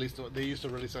know how they used to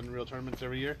release Unreal Tournaments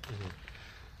every year. Mm-hmm.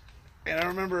 And I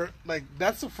remember, like,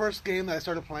 that's the first game that I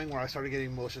started playing where I started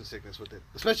getting motion sickness with it,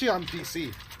 especially on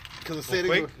PC. Because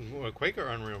Quake or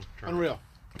Unreal? Unreal.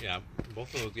 Yeah,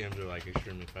 both of those games are like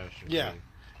extremely fast. Yeah,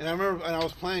 and I remember, and I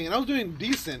was playing, and I was doing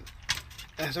decent.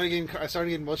 And I started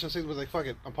getting motion sickness. Was like, fuck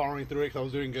it, I'm powering through it because I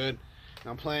was doing good. And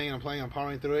I'm playing, I'm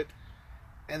powering through it.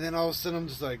 And then all of a sudden, I'm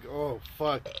just like, oh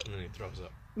fuck. And then he throws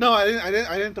up. No, I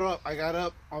didn't throw up. I got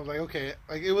up. I was like, okay.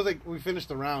 Like it was like we finished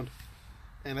the round.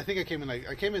 And I think I came in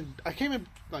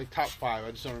like top 5. I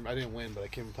just don't remember. I didn't win, but I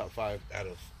came in top 5 out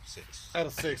of 6. Out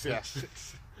of 6, yeah.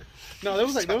 No, there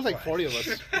was like 40 of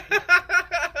us.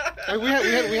 Like, we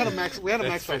had a max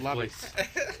out lobby.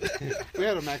 We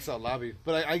had a max out lobby.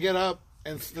 But I get up,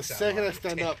 and the second I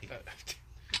stand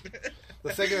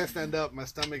up, my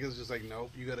stomach is just like, nope,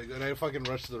 you gotta go. And I fucking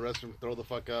rush to the restroom, throw the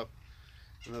fuck up.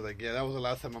 And I was like, yeah, that was the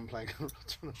last time I'm playing a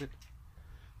tournament. It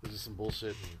was just some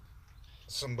bullshit.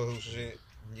 Some bullshit.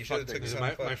 You should have taken some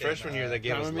my freshman year. They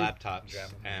gave us laptops,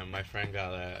 and my friend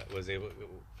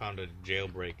found a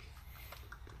jailbreak,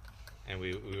 and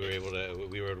we were able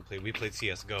to play. We played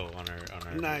CS:GO on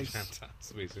our nice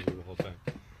laptops basically the whole time.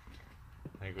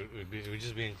 Like we'd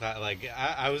just be in class. Like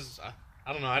I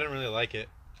don't know. I didn't really like it,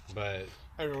 but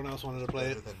everyone else wanted to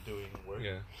play it. Better than doing work.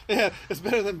 Yeah, it's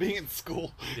better than being in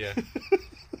school. Yeah.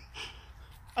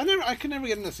 I could never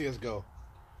get into CS:GO.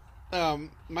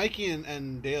 Mikey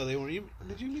and Dale, they weren't.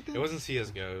 Did you meet them? It wasn't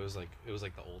CS:GO. It was like the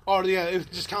old. Oh yeah, it was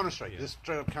just Counter Strike. Just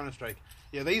straight up Counter Strike.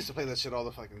 Yeah, they used to play that shit all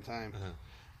the fucking time. Uh-huh.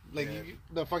 Like you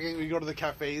go to the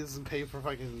cafes and pay for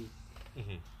fucking.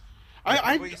 Mm-hmm.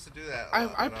 I used to do that.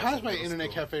 I passed my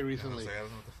internet cafe recently. I don't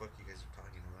know what the fuck you guys are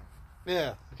talking about.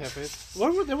 Yeah, the cafes.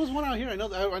 There was one out here. I know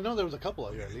there was a couple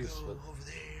out here at least. But over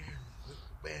there,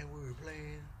 man, we were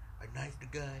playing. I knifed a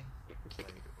guy.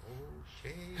 Like,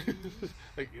 okay.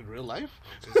 Like in real life?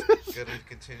 I'm just gonna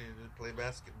continue to play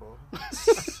basketball.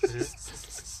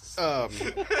 Because I don't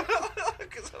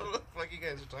know what the fuck you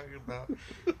guys are talking about.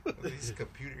 These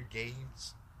computer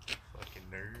games. Fucking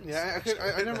nerds. Yeah,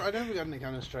 I never got into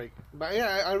Counter Strike. But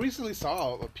yeah, I recently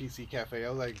saw a PC cafe. I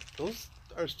was like, those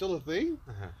are still a thing?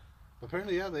 Uh-huh.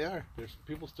 Apparently, yeah, they are. There's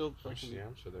people still fucking. Yeah,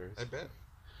 I'm sure there is. I bet.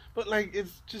 But like, it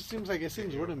just seems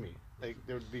weird to me. Like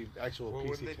there would be actual. Well, PC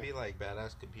wouldn't they be like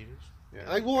badass computers? Yeah.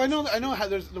 Like, well, I know how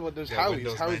there's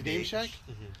Howie's Game Shack,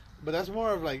 Mm-hmm. but that's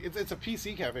more of like it's a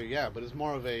PC cafe, yeah, but it's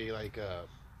more of a like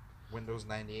Windows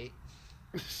 98.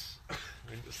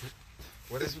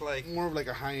 What is like more of like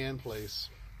a high end place?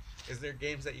 Is there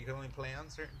games that you can only play on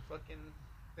certain fucking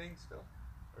things still,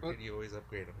 or can you always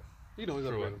upgrade them? You can always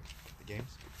upgrade them. The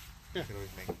games. Yeah. You can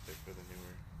always make it for the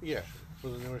newer. Yeah, for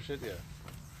the newer shit. Yeah.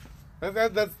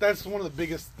 That's one of the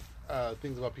biggest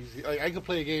things about PC. Like I could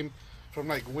play a game from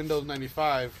like Windows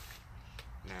 95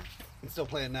 and still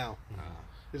play it now.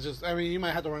 It's just, I mean, you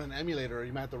might have to run an emulator, or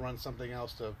you might have to run something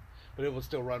else but it will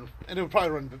still run, and it will probably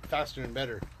run faster and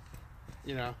better.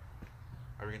 You know.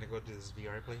 Are we gonna go to this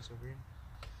VR place over here?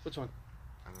 Which one?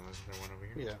 I don't know. Isn't there one over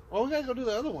here? Yeah. Well, we gotta go do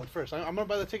the other one first. I'm gonna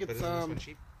buy the tickets. But isn't this one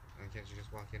cheap? And can't you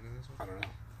just walk into this one? I don't know.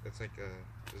 It's like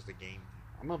just a game.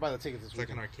 I'm gonna buy the tickets this It's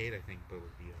weekend. like an arcade, I think, but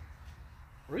with VR.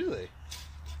 Really?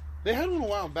 They had one a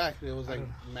while back. It was like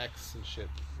mechs and shit.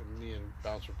 And me and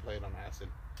Bouncer played on acid.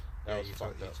 That was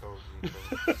fucked up. You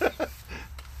told.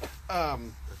 I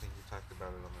think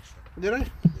Did I? Yeah,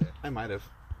 I might have.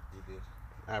 you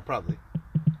did. Probably.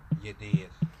 You did.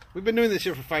 We've been doing this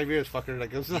shit for 5 years, fucker.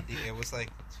 Like, It was like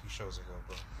 2 shows ago,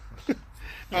 bro.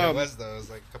 It was though. It was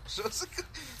like a couple shows ago.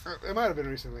 It might have been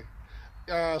recently.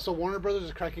 So Warner Brothers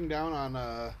is cracking down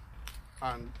on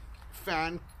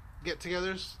fan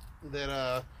get-togethers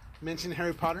that mention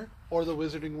Harry Potter or the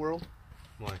Wizarding World.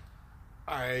 Why?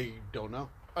 I don't know.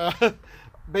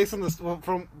 Based on this,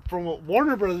 from what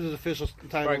Warner Brothers' official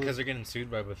title, Right, because they're getting sued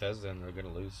by Bethesda and they're going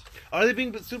to lose. Are they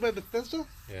being sued by Bethesda?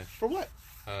 Yeah. For what?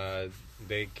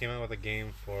 They came out with a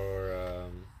game for.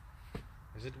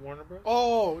 Is it Warner Bros?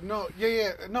 Oh no,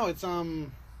 yeah, no, it's No,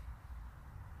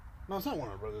 it's not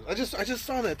Warner Brothers. I just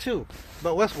saw that too.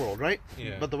 But Westworld, right?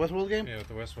 Yeah. But the Westworld game. Yeah, with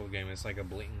the Westworld game, it's like a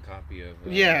blatant copy of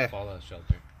Fallout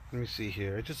Shelter. Let me see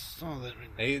here. I just saw that.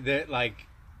 They like.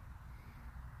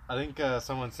 I think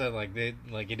someone said like it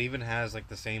even has like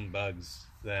the same bugs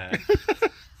that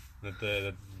that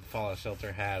the Fallout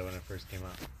Shelter had when it first came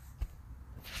out.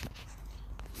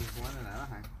 There's one in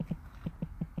Anaheim.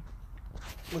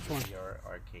 Which one? Your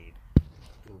arcade.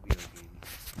 It will be a game.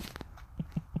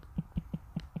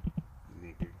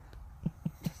 Nigger.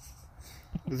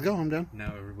 Let's go. I'm down.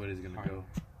 Now everybody's gonna go.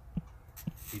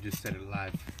 You just said it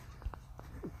live.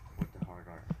 With the hard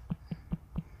R.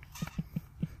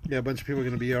 Yeah, a bunch of people are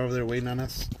gonna be over there waiting on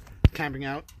us, camping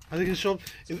out. Are they gonna show up?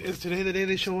 Is today the day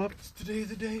they show up? Is today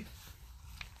the day?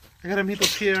 I gotta meet those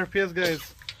PRPS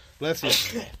guys. Bless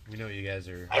you. We know you guys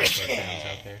are hardcore fans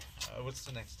out there. What's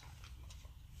the next time?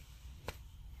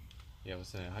 Yeah,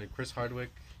 what's that? Chris Hardwick.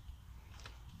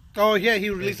 Oh yeah, he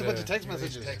released a There's, bunch of text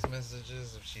messages. Text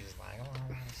messages if she's like, oh,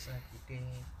 I want to suck your dick.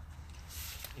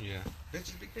 Yeah.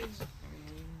 Bitches be crazy.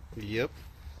 Yep.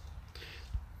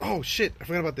 Oh shit! I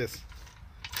forgot about this.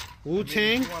 Wu I mean,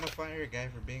 Tang if you want to fire a guy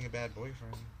for being a bad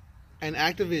boyfriend. and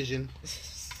Activision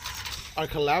are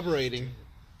collaborating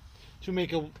to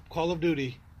make a Call of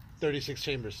Duty 36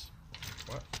 Chambers.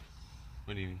 What?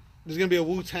 What do you mean? There's gonna be a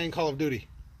Wu Tang Call of Duty.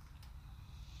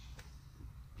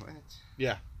 What?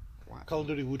 Yeah. What? Call of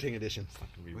Duty Wu Tang Edition.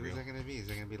 Fucking be What real. is that gonna be? Is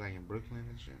that gonna be like in Brooklyn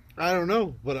and shit? I don't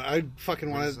know, but I fucking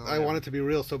What want is it. all I that? want it to be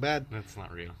real so bad. That's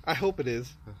not real. I hope it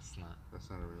is. It's not. That's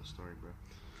not a real story,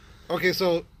 bro. Okay,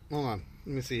 so hold on.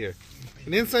 Let me see here.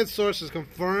 An inside source has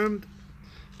confirmed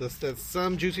that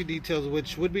some juicy details,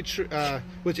 which would be true,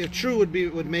 which if true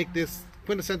would make this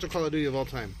quintessential Call of Duty of all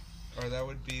time. Or that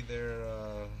would be their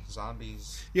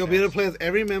zombies. You'll be able to play as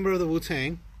every member of the Wu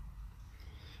Tang.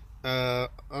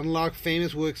 Unlock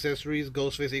famous Wu accessories: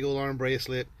 Ghostface Eagle Arm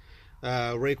Bracelet,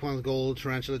 Raekwon's Gold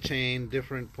Tarantula Chain.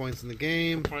 Different points in the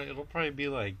game. It'll probably be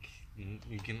like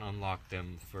you can unlock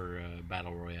them for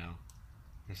Battle Royale.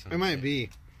 It might be.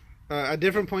 At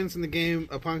different points in the game,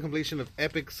 upon completion of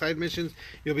epic side missions,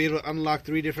 you'll be able to unlock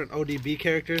 3 different ODB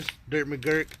characters: Dirt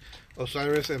McGurk,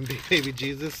 Osiris, and Big Baby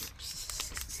Jesus.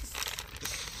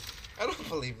 I don't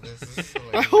believe this. This is I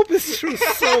hilarious. hope it's true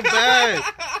so bad.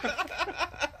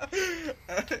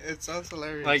 It sounds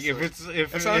hilarious. Like if It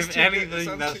sounds if too good. It anything,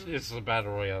 sounds that's too- it's the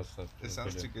Battle Royale stuff. It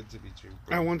sounds too good to be true.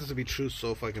 Bro. I want this to be true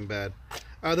so fucking bad.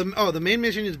 The main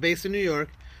mission is based in New York,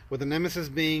 with the nemesis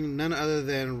being none other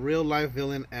than real life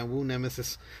villain and Wu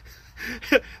nemesis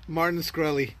Martin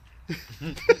Shkreli.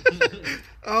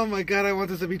 Oh my god, I want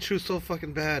this to be true so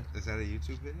fucking bad. Is that a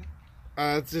YouTube video?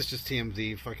 It's just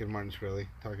TMZ, fucking Martin Shkreli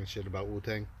talking shit about Wu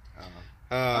Tang.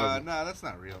 No, that's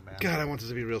not real, man. God, I want this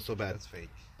to be real so bad. That's fake.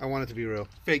 I want it to be real.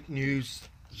 Fake news.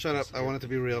 Shut up! I want it to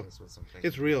be real. That's what some fake-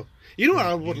 It's real. You know what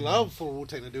I would love for Wu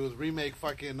Tang to do is remake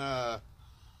fucking yeah.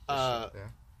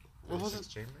 what was it?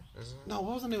 Chamber? Isn't it? No,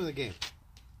 what was the name of the game?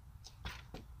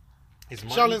 Is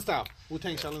Shaolin style. Wu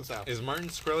Tang Shaolin style. Is Martin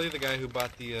Shkreli the guy who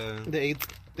bought the? The 8th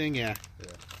thing, yeah. Yeah.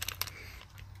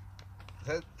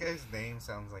 That guy's name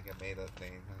sounds like a made-up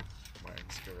name. Huh? Martin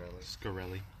Shkreli.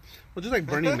 Shkreli. Well, just like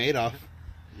Bernie Madoff.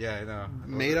 Yeah, I know.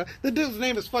 Madoff. The dude's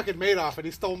name is fucking Madoff, and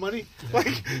he stole money.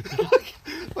 Like,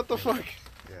 what the fuck?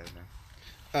 Yeah,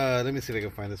 I know. Let me see if I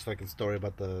can find this fucking story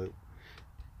about the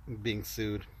being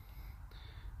sued.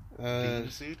 Being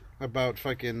sued? About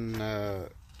fucking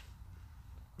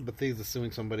Bethesda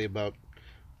suing somebody about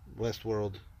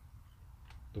Westworld,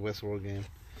 the Westworld game.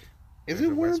 Is There's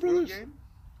it a Warner Westworld Brothers? game?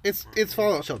 It's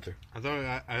Fallout Shelter. I thought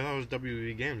it was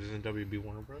WB Games. Isn't WB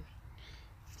Warner Bros?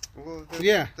 Well,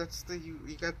 Yeah. That's you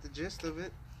got the gist of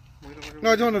it. We don't really No,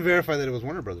 I just want to verify that it was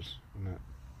Warner Brothers. or not.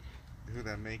 Who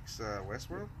that makes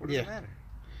Westworld? What does Yeah. it matter?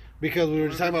 Because we were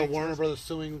just talking Warner about Warner makes Brothers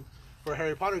suing for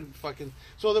Harry Potter fucking.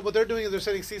 So what they're doing is they're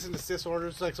sending cease and desist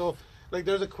orders. Like so, like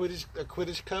there's a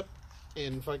Quidditch Cup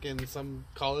in fucking some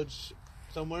college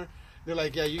somewhere. They're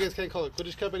like, yeah, you guys can't call it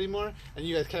Quidditch Cup anymore, and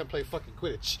you guys can't play fucking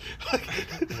Quidditch.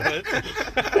 What?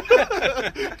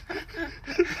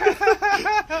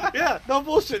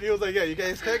 bullshit. He was like, yeah, you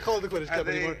guys can't call it the Quidditch Cup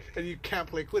anymore, and you can't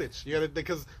play Quidditch. You gotta,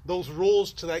 because those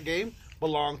rules to that game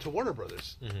belong to Warner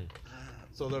Brothers. Mm-hmm.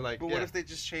 So they're like, but what if they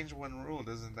just change one rule?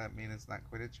 Doesn't that mean it's not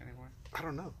Quidditch anymore? I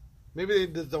don't know. Maybe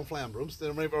they just don't fly on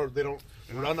broomsticks, or they don't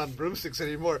run on broomsticks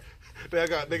anymore. They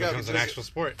got an actual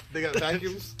sport. They got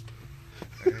vacuums.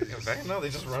 No, they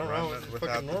just run around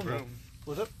without the broom.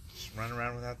 What's up? Just run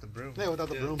around without the broom. Yeah, without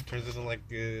the broom. Turns into like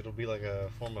it'll be like a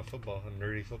form of football, a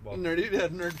nerdy football.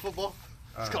 Nerd football.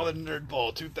 It's called a Nerd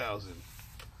Ball 2000.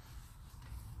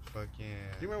 Fuck yeah.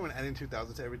 Do you remember when adding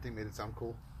 2000 to everything made it sound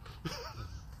cool?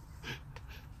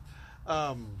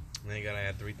 Then you gotta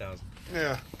add 3,000.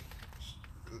 Yeah.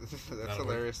 That's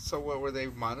hilarious. So what, were they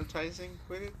monetizing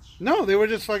Quidditch? No, they were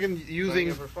just fucking using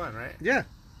it for fun, right? Yeah.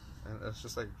 And it's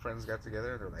just like friends got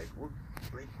together and they're like, we're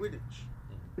playing Quidditch.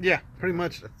 Yeah, pretty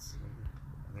much.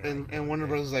 And Warner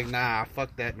Brothers is like, nah,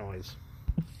 fuck that noise.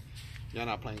 You're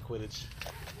not playing Quidditch.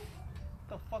 What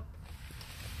the fuck?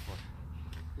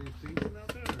 Are you seeing something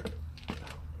out there?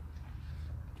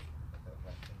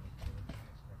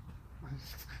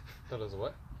 That was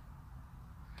what?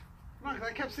 No, because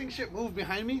I kept seeing shit move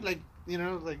behind me, like, you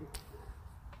know, like...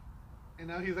 And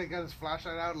now he's, like, got his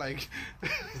flashlight out, like...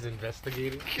 He's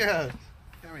investigating? Yeah.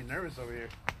 Got me nervous over here.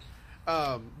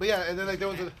 But yeah, and then, like,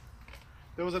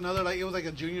 there was another, like, it was, like,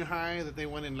 a junior high that they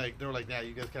went in, like, they were like, yeah,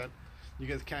 you guys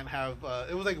can't have,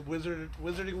 it was, like,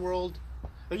 Wizarding World.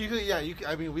 Like,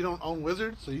 I mean, we don't own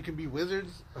wizards, so you can be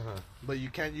wizards, but you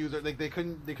can't use their, like, they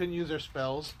couldn't use their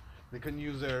spells. They couldn't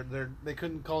use they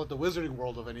couldn't call it the Wizarding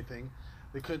World of anything.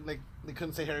 They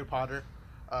couldn't say Harry Potter.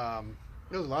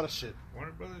 There was a lot of shit.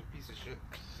 Warner Brothers, piece of shit.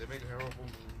 They make horrible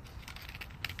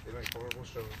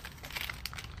shows.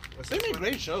 They make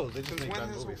great shows. They just make bad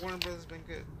movies. When has Warner Brothers been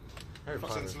good?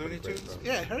 Since Looney Tunes?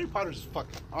 Yeah, Harry Potter's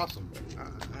fucking awesome.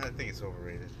 I think it's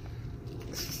overrated.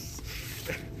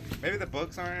 Maybe the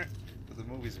books aren't, but the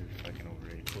movies are fucking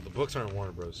overrated. Well, the books aren't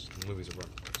Warner Bros. The movies are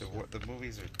Warner Bros. The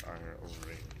movies are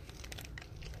overrated.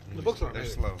 The books are They're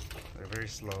slow. They're very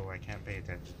slow. I can't pay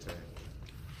attention to it.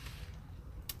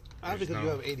 That's because you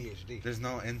have ADHD. There's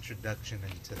no introduction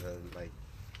into the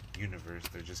universe.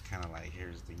 They're just kind of like,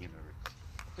 here's the universe.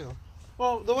 You know.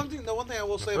 Well, the one thing I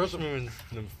will say about the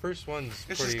first one's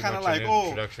it's pretty just kind of much like, an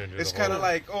introduction to it's kind of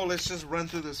like, let's just run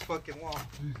through this fucking wall.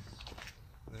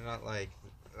 They're not like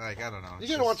I don't know. You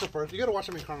gotta watch the first. You gotta watch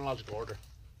them in chronological order.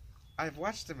 I've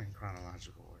watched them in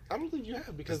chronological order. I don't think you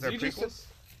have because they're you prequels? just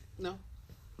no.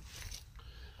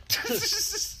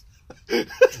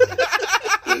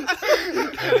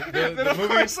 Then of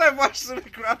course I watched them in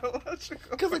chronological.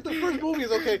 Because like the first movie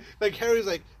is okay. Like Harry's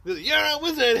like, "You're a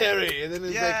wizard, Harry," and then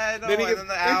it's then he gets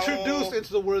introduced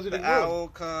into the Wizarding world. The owl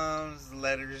comes, the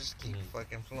letters keep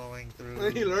fucking flowing through. And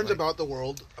then he learns about the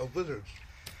world of wizards.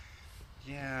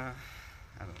 Yeah,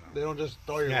 I don't know. They don't just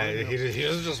throw your he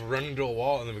doesn't just run into a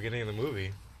wall in the beginning of the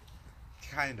movie.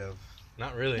 Kind of.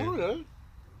 Not really. No, no.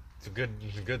 It's a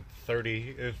good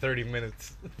 30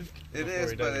 minutes. It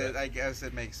is, but I guess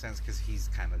it makes sense because he's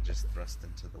kind of just thrust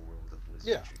into the world of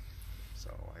wizardry. Yeah. So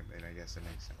I guess it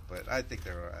makes sense. But I think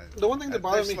they're the one thing that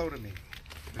bothers me.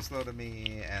 They're slow to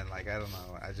me, and I don't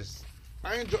know.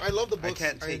 I love the books.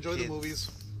 I enjoy the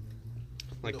movies.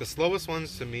 Like the slowest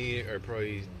ones to me are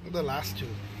probably the last two.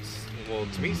 Well,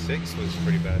 to me 6 was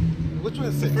pretty bad. Which one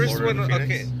is 6? The first one,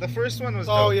 okay. The first one was.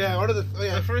 Oh dope.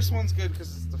 yeah, The first one's good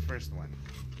because it's the first one.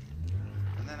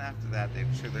 And then after that, they're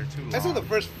too long. I said the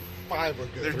first 5 were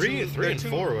good. 3 and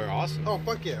 4 were awesome. Oh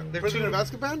fuck yeah! Prisoner of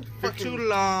Azkaban. They're too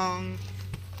long.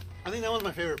 I think that was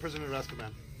my favorite. Prisoner of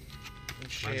Azkaban.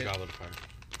 Mine's Goblet of Fire.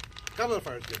 Goblet of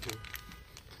Fire is good too.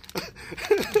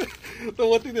 The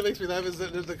one thing that makes me laugh is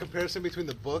that there's a comparison between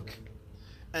the book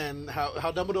and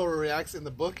how Dumbledore reacts in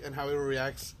the book and how he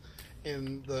reacts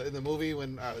in the movie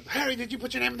when Harry, did you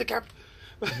put your name in the cap?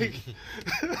 Like,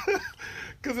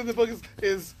 because in the book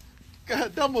is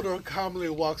Dumbledore calmly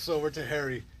walks over to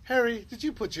Harry. Harry, did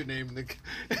you put your name in the?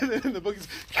 And then in the book is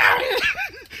Harry.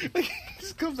 Like he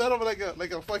just comes out of like a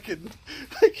fucking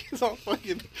he's all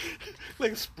fucking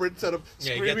like sprints at him.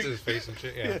 Yeah, screaming. he gets his face and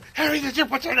shit. Yeah. Harry, did you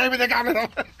put your name in the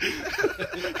goblet?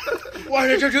 Why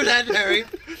did you do that, Harry?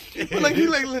 But like he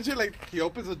legit he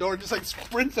opens the door and just like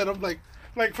sprints at him like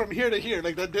from here to here,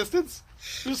 like that distance.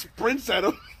 Just sprints at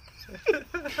him.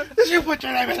 Did you put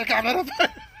your name in the goblet?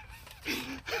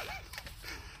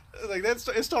 Like it's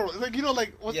still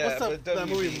like what's that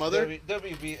movie Mother?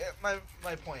 WB. My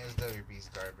point is WB's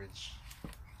garbage.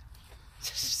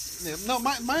 Yeah, no,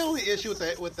 my only issue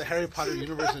with the Harry Potter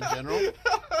universe in general.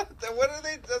 What do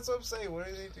they? That's what I'm saying. What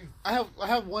do they do? I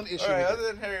have one issue. All right, other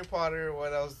than Harry Potter,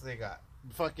 what else they got?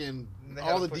 Fucking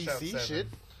all the DC shit.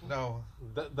 No.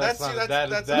 That's no,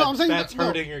 I'm saying that's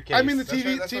hurting your case. I mean the That's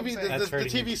TV, what the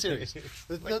TV series.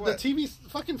 The what? TV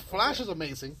fucking Flash is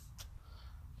amazing.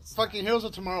 Fucking Heroes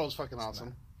of Tomorrow is fucking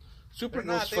awesome.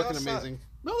 Supergirl's fucking amazing.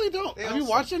 No, they don't. Have you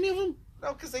watched any of them?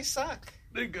 No, because they suck.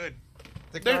 They're good.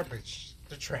 They're garbage.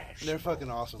 They're trash. They're fucking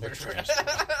awesome. They're trash.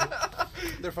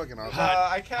 They're fucking awesome.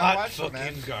 I can't watch them,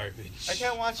 fucking man. garbage. I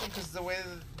can't watch them because the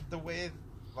way,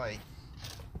 like,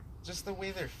 just the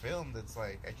way they're filmed, it's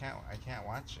like I can't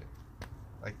watch it.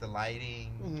 Like the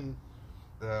lighting,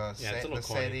 the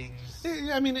settings.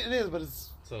 Yeah, I mean it is, but it's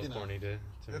so corny to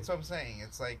That's what I'm saying.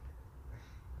 It's like,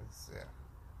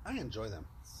 I enjoy them.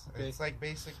 It's like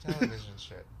basic television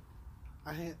shit.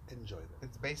 I enjoy them.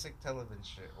 It's basic television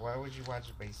shit. Why would you watch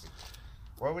basic?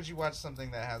 Why would you watch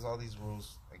something that has all these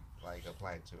rules like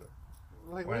applied to it?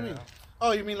 Like what do you mean?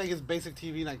 Oh, you mean like it's basic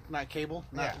TV, like not cable,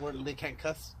 not where they can't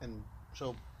cuss and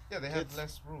show. Yeah, they have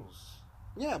less rules.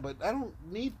 Yeah, but I don't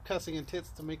need cussing and tits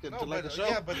to make it to like a show.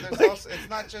 Yeah, but there's also it's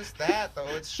not just that though.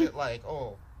 It's shit like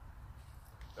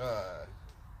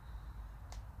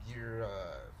you're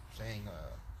saying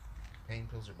pain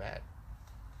pills are bad.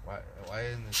 Why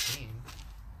in the scene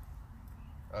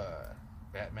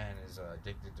Batman is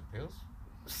addicted to pills?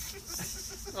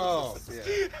 Oh, yeah.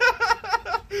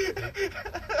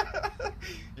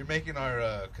 You're making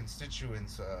our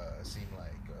constituents seem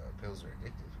like pills are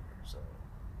addictive here, so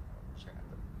I'm just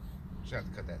gonna have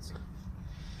to cut that scene.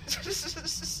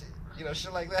 You know,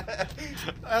 shit like that.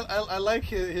 I like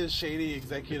his shady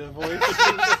executive voice.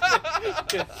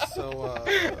 So,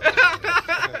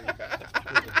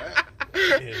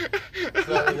 yeah.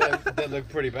 So that looked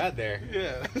pretty bad there.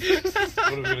 Yeah.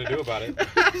 What are we gonna do about it?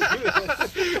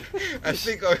 I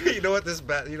think you know what this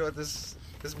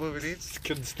movie needs?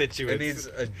 Constituents. It needs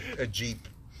a Jeep.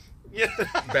 Yeah.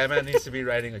 Batman needs to be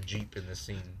riding a Jeep in the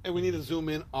scene. And we need to zoom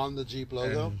in on the Jeep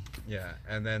logo.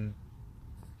 And then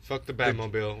fuck the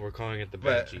Batmobile. We're calling it the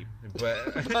Bat Jeep.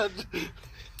 But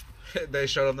they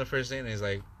showed him the first scene and he's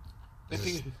like,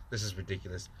 this is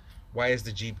ridiculous. Why is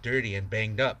the Jeep dirty and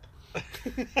banged up?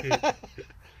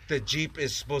 The Jeep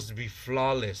is supposed to be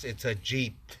flawless. It's a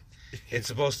Jeep. It's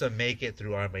supposed to make it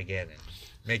through Armageddon.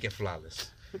 Make it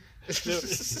flawless.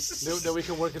 That we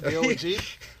can work at the old Jeep.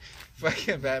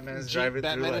 Fucking Batman's Jeep driving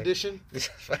Batman through edition. These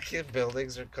fucking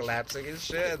buildings are collapsing and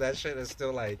shit. That shit is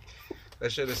still like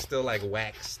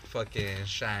waxed fucking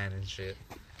shine and shit.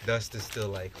 Dust is still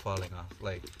like falling off.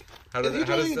 Like how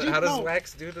does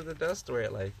wax do to the dust? Where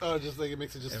it like just like it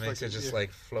makes it just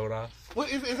like float off.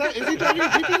 What is that? Is he driving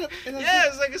a Jeep? Yeah,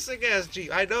 it's like a sick ass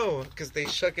Jeep. I know because they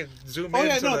and zoom in. Oh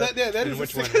yeah, no, that is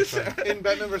which a sick one? In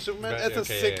Batman vs Superman. That's a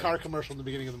sick car commercial in the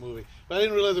beginning of the movie. But I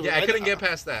didn't realize it was. Yeah, I couldn't get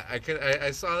past that. I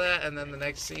saw that, and then the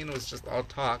next scene was just all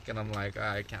talk, and I'm like,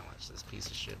 I can't watch this piece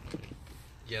of shit movie.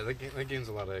 Yeah, that game's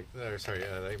a lot of.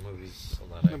 That movie's a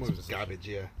lot of. That movie's garbage.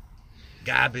 Yeah.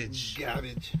 Garbage.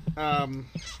 I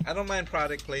don't mind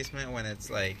product placement when it's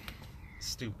like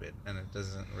stupid and it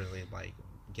doesn't really like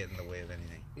get in the way of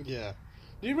anything. Yeah.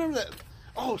 Do you remember that?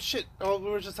 Oh shit! Oh,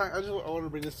 we were just talking. I want to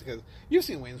bring this because you've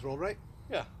seen Wayne's World, right?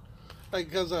 Yeah. Like,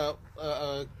 because a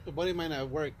buddy of mine at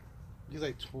work, he's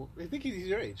like, I think he's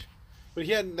your age, but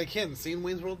he hadn't seen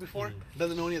Wayne's World before.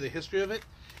 Doesn't know any of the history of it,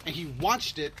 and he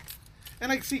watched it,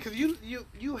 and like, see, because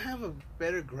you have a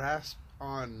better grasp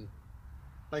on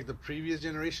like the previous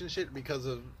generation shit because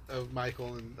of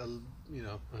Michael and you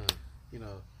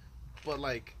know, but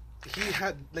like he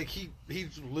had like he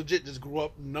legit just grew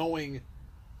up knowing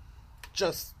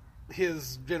just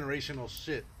his generational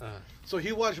shit. So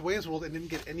he watched Wayne's World and didn't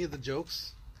get any of the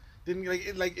jokes. Didn't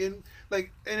and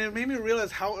it made me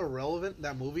realize how irrelevant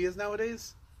that movie is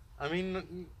nowadays. I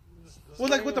mean, well,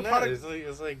 like with the product,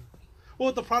 it's like well,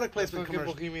 with the product placement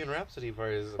commercial. Bohemian Rhapsody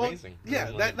part is amazing.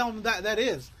 Yeah, that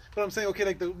is. But I'm saying, okay,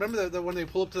 like remember the when they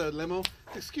pull up to the limo?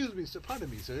 Excuse me, sir. Pardon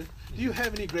me, sir. Do you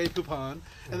have any Grey Poupon?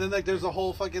 And then like there's a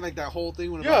whole fucking like that whole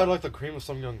thing. When I'd like the cream of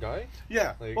some young guy.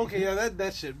 Yeah. Like, okay. Yeah.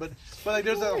 That shit. But like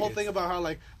there's that whole thing about how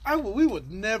like we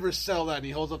would never sell that. And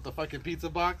he holds up the fucking pizza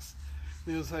box.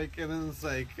 And it was like, and then it's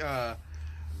like, nah,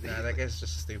 that guy's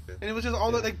just stupid. And it was just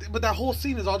all that like, but that whole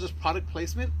scene is all just product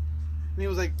placement. And he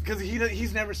was like, because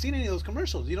he's never seen any of those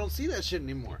commercials. You don't see that shit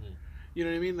anymore. Mm-hmm. You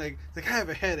know what I mean? Like, it's like, I have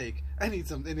a headache. I need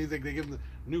something. And he's like, they give him the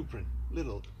new print,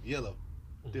 little, yellow,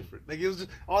 different. Like, it was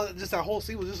just that whole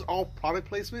scene was just all product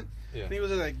placement. Yeah. And he was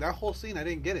just like, that whole scene, I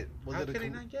didn't get it. How could he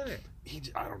not get it?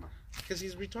 I don't know. Because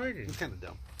he's retarded. He's kind of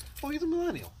dumb. Well, he's a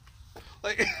millennial.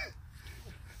 Like,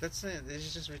 that's it.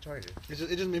 It's just retarded. It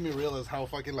just made me realize how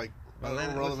fucking, like,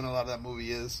 irrelevant a lot of that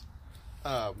movie is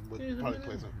with product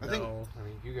placement. I mean,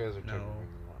 you guys are technically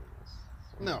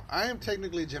millennials. No, I am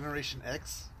technically Generation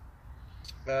X.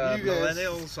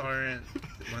 Millennials aren't.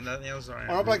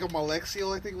 Or I'm like a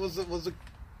Malexial, I think was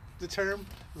the term.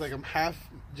 It's like I'm half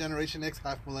Generation X,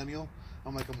 half millennial.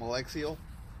 I'm like a Malexial.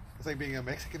 It's like being a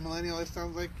Mexican millennial. It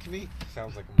sounds like to me.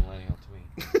 Sounds like a millennial to me.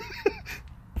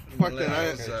 Fuck that.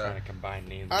 I'm trying to combine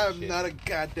names. I'm not a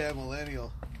goddamn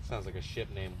millennial. Sounds like a ship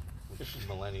name, which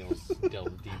millennials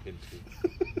delve deep into.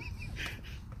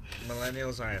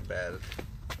 Millennials aren't bad.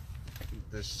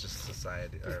 There's just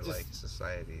society, or like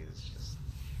society is just.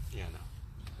 Yeah, no.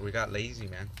 We got lazy,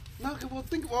 man. No, well,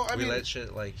 I mean, we let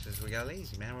shit we got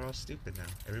lazy, man. We're all stupid now.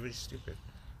 Everybody's stupid.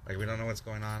 Like we don't know what's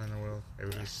going on in the world.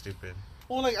 Everybody's stupid.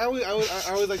 Well, like I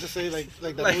always like to say like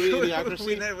that movie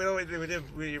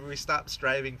Idiocracy. We stopped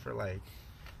striving for like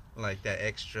that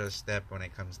extra step when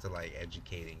it comes to like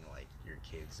educating like your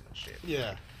kids and shit.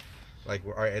 Yeah. Like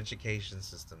our education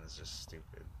system is just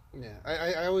stupid. Yeah,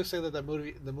 I always say that the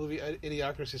movie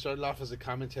Idiocracy started off as a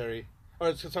commentary, or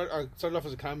it started off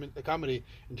as a comedy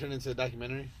and turned into a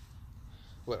documentary.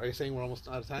 What are you saying? We're almost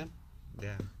out of time.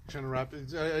 Yeah. You're trying to wrap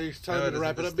it? Are you telling me to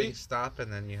wrap it up? B? Stop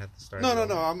and then you have to start. No.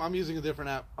 I'm using a different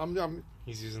app.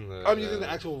 He's using the. I'm using the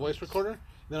actual voice recorder.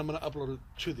 Then I'm going to upload it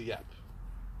to the app.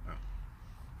 Oh.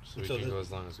 So we can go as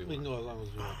long as we want. We can go as long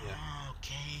as we want. Yeah.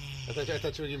 Okay. I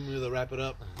thought you were giving me the wrap it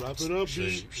up. Wrap it up, Sure,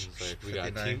 B. like, we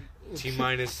got T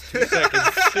minus 2 seconds.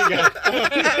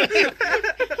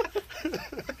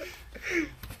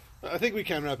 I think we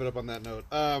can wrap it up on that note.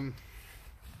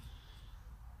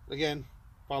 Again,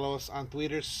 follow us on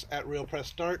Twitters at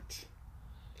RealPressStart.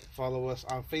 Follow us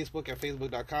on Facebook at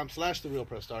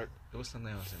facebook.com/TheRealPressStart. There was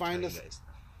something else. Find us. Guys.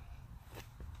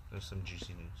 There was some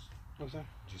juicy news. What's that?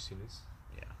 Juicy news?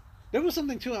 Yeah. There was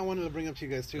something too I wanted to bring up to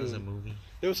you guys too. There was a movie.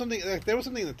 There was something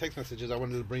in the text messages I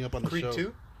wanted to bring up on the Creed show.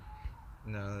 2?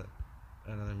 No,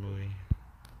 another movie.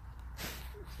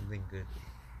 Something good.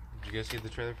 Did you guys see the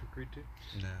trailer for Creed 2?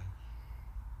 No.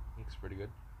 Looks pretty good.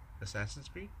 Assassin's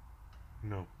Creed?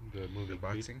 No, the movie. The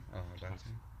boxing? Oh,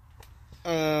 boxing.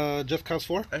 Just Cause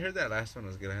 4? I heard that last one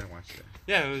was good. I haven't watched it.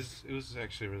 Yeah, it was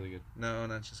actually really good. No,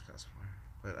 not Just Cause 4.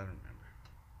 But I don't remember.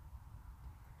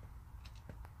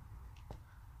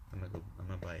 I'm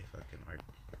gonna buy fucking art.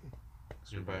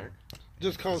 You're buy art?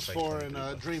 Just Cause 4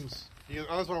 and Dreams. Yeah,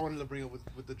 that's what I wanted to bring up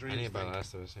with the Dreams. I need to buy thing.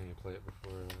 Last of Us. I need to play it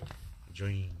before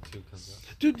Dream 2 comes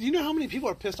out. Dude, do you know how many people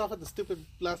are pissed off at the stupid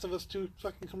Last of Us 2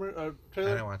 fucking trailer? I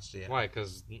haven't watched it yet. Why?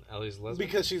 Because Ellie's lesbian?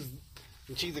 Because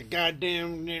she's a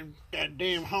goddamn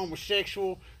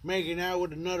homosexual making out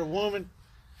with another woman.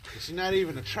 She's not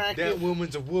even attractive. That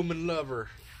woman's a woman lover.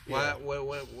 What?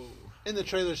 In the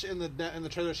trailer, in the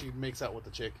trailer, she makes out with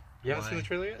the chick. You haven't seen the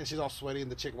trailer yet? And she's all sweaty,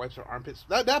 and the chick wipes her armpits.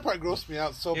 That part grossed me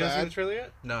out so You bad. haven't seen the trailer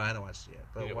yet? No, I haven't watched it yet.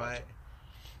 But why?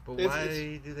 But why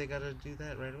do they gotta do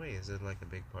that right away? Is it like a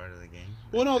big part of the game?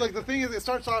 Well, no. Like the thing is, it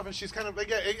starts off and she's kind of like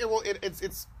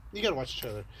it's you gotta watch the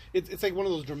trailer. It's like one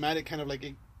of those dramatic kind of like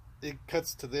it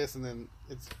cuts to this and then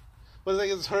it's. But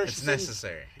like it's her. It's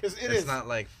necessary. It's not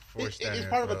like forced. It's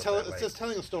part of it's just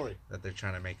telling a story. That they're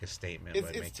trying to make a statement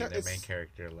by making their main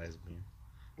character a lesbian.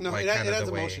 No, like it adds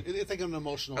emotion. It's like an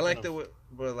emotional. I like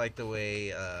the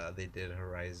way they did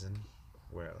Horizon,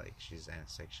 where like she's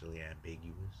sexually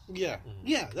ambiguous. Yeah,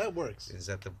 yeah, that works. Is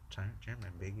that the term?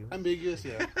 Ambiguous. Ambiguous,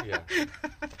 yeah. Yeah.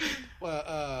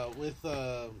 Well, with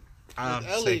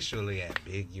Ellie, sexually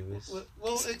ambiguous. Well,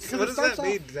 what does that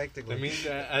mean exactly? I mean,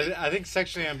 I think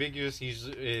sexually ambiguous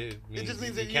usually it just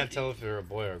means that you can't tell if they're a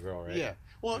boy or a girl, right? Yeah.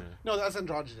 Well, no, that's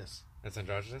androgynous. That's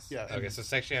androgynous? Yeah. Okay, so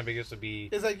sexually ambiguous would be...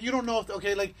 It's like, you don't know if...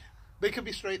 Okay, like, they could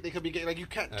be straight, they could be gay. Like, you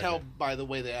can't tell by the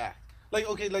way they act. Like,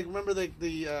 okay, like, remember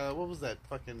the what was that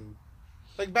fucking...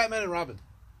 Like, Batman and Robin.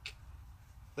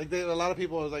 Like, a lot of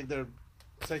people are like, they're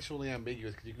sexually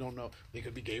ambiguous because you don't know. They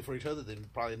could be gay for each other, then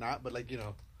probably not. But, like, you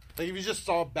know... Like, if you just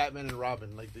saw Batman and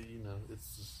Robin, like,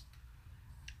 it's just...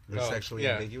 They're sexually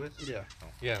ambiguous? Yeah. Oh.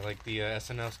 Yeah, like the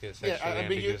SNL skit, sexually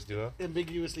ambiguous duo.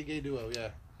 Ambiguously gay duo, yeah.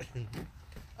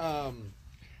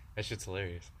 That shit's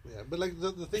hilarious. Yeah, but like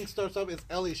the thing starts up, it's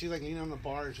Ellie. She's like leaning on the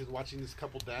bar and she's watching this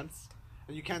couple dance,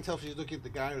 and you can't tell if she's looking at the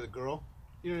guy or the girl.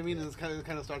 You know what I mean? And it's kind of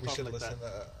starts off like that. We should listen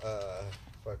to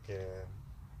fucking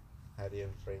Hattie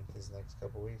and Frank these next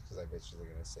couple weeks because I bet you they're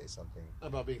gonna say something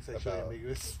about being sexually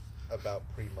ambiguous. About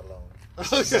Pre-Malone.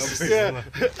 Yeah.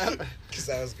 Because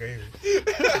that was great.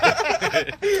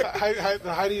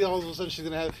 Heidi all of a sudden she's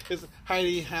going to have... It's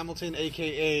Heidi Hamilton,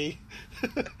 a.k.a.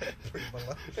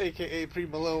 Pre-Malone. A.k.a.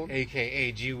 Pre-Malone.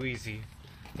 A.k.a. G-Weezy.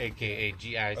 A.k.a.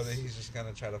 G-Ice. Oh, then he's just going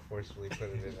to try to forcefully put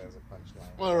it in as a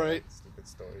punchline. All right. Stupid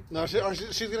story. No, she's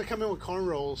going to come in with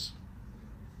cornrows,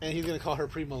 and he's going to call her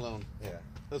Pre-Malone. Yeah.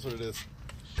 That's what it is.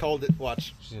 Called it.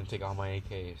 Watch. She's going to take all my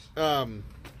AKs.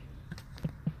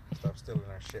 Stop stealing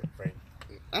our shit, Frank.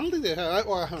 I don't think they have.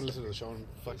 I haven't listened to the show in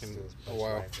fucking a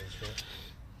while.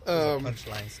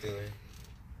 Punchline stealer.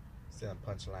 Still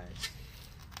punchlines.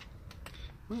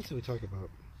 What else did we talk about?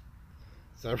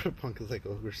 Cyberpunk is like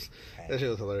ogres. That shit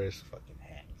was hilarious. Fucking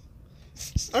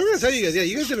hacks. I'm gonna tell you guys, yeah,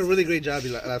 you guys did a really great job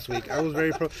last week. I was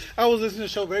I was listening to the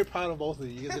show, very proud of both of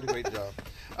you. You guys did a great job.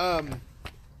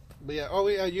 But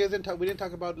yeah, you guys we didn't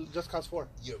talk about Just Cause 4.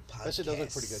 Your podcast that shit does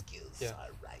look pretty good. Skills are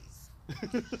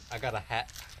rising. I got a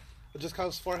hat. Just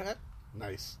Cause 4 hat?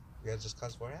 Nice. You got Just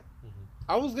Cause 4 hat? Mm-hmm.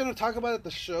 I was gonna talk about it at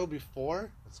the show before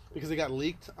That's cool. because it got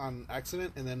leaked on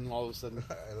accident, and then all of a sudden,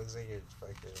 It looks like you're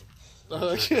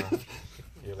fucking.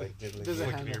 You're like There's a looking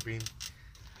handle. your bean.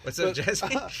 What's up, Jesse?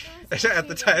 At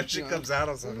the time she comes out,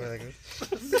 I was like,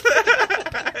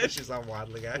 she's all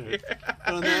waddling out here.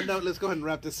 But on that note, let's go ahead and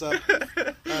wrap this up.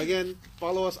 Again,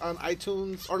 follow us on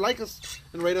iTunes, or like us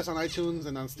and rate us on iTunes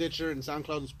and on Stitcher and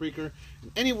SoundCloud and Spreaker,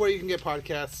 and anywhere you can get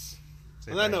podcasts.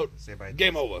 On that note, say bye.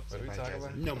 game over. What are we talking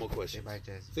about? No more Say questions. bye,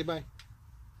 Jesse. Say bye.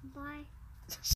 Bye.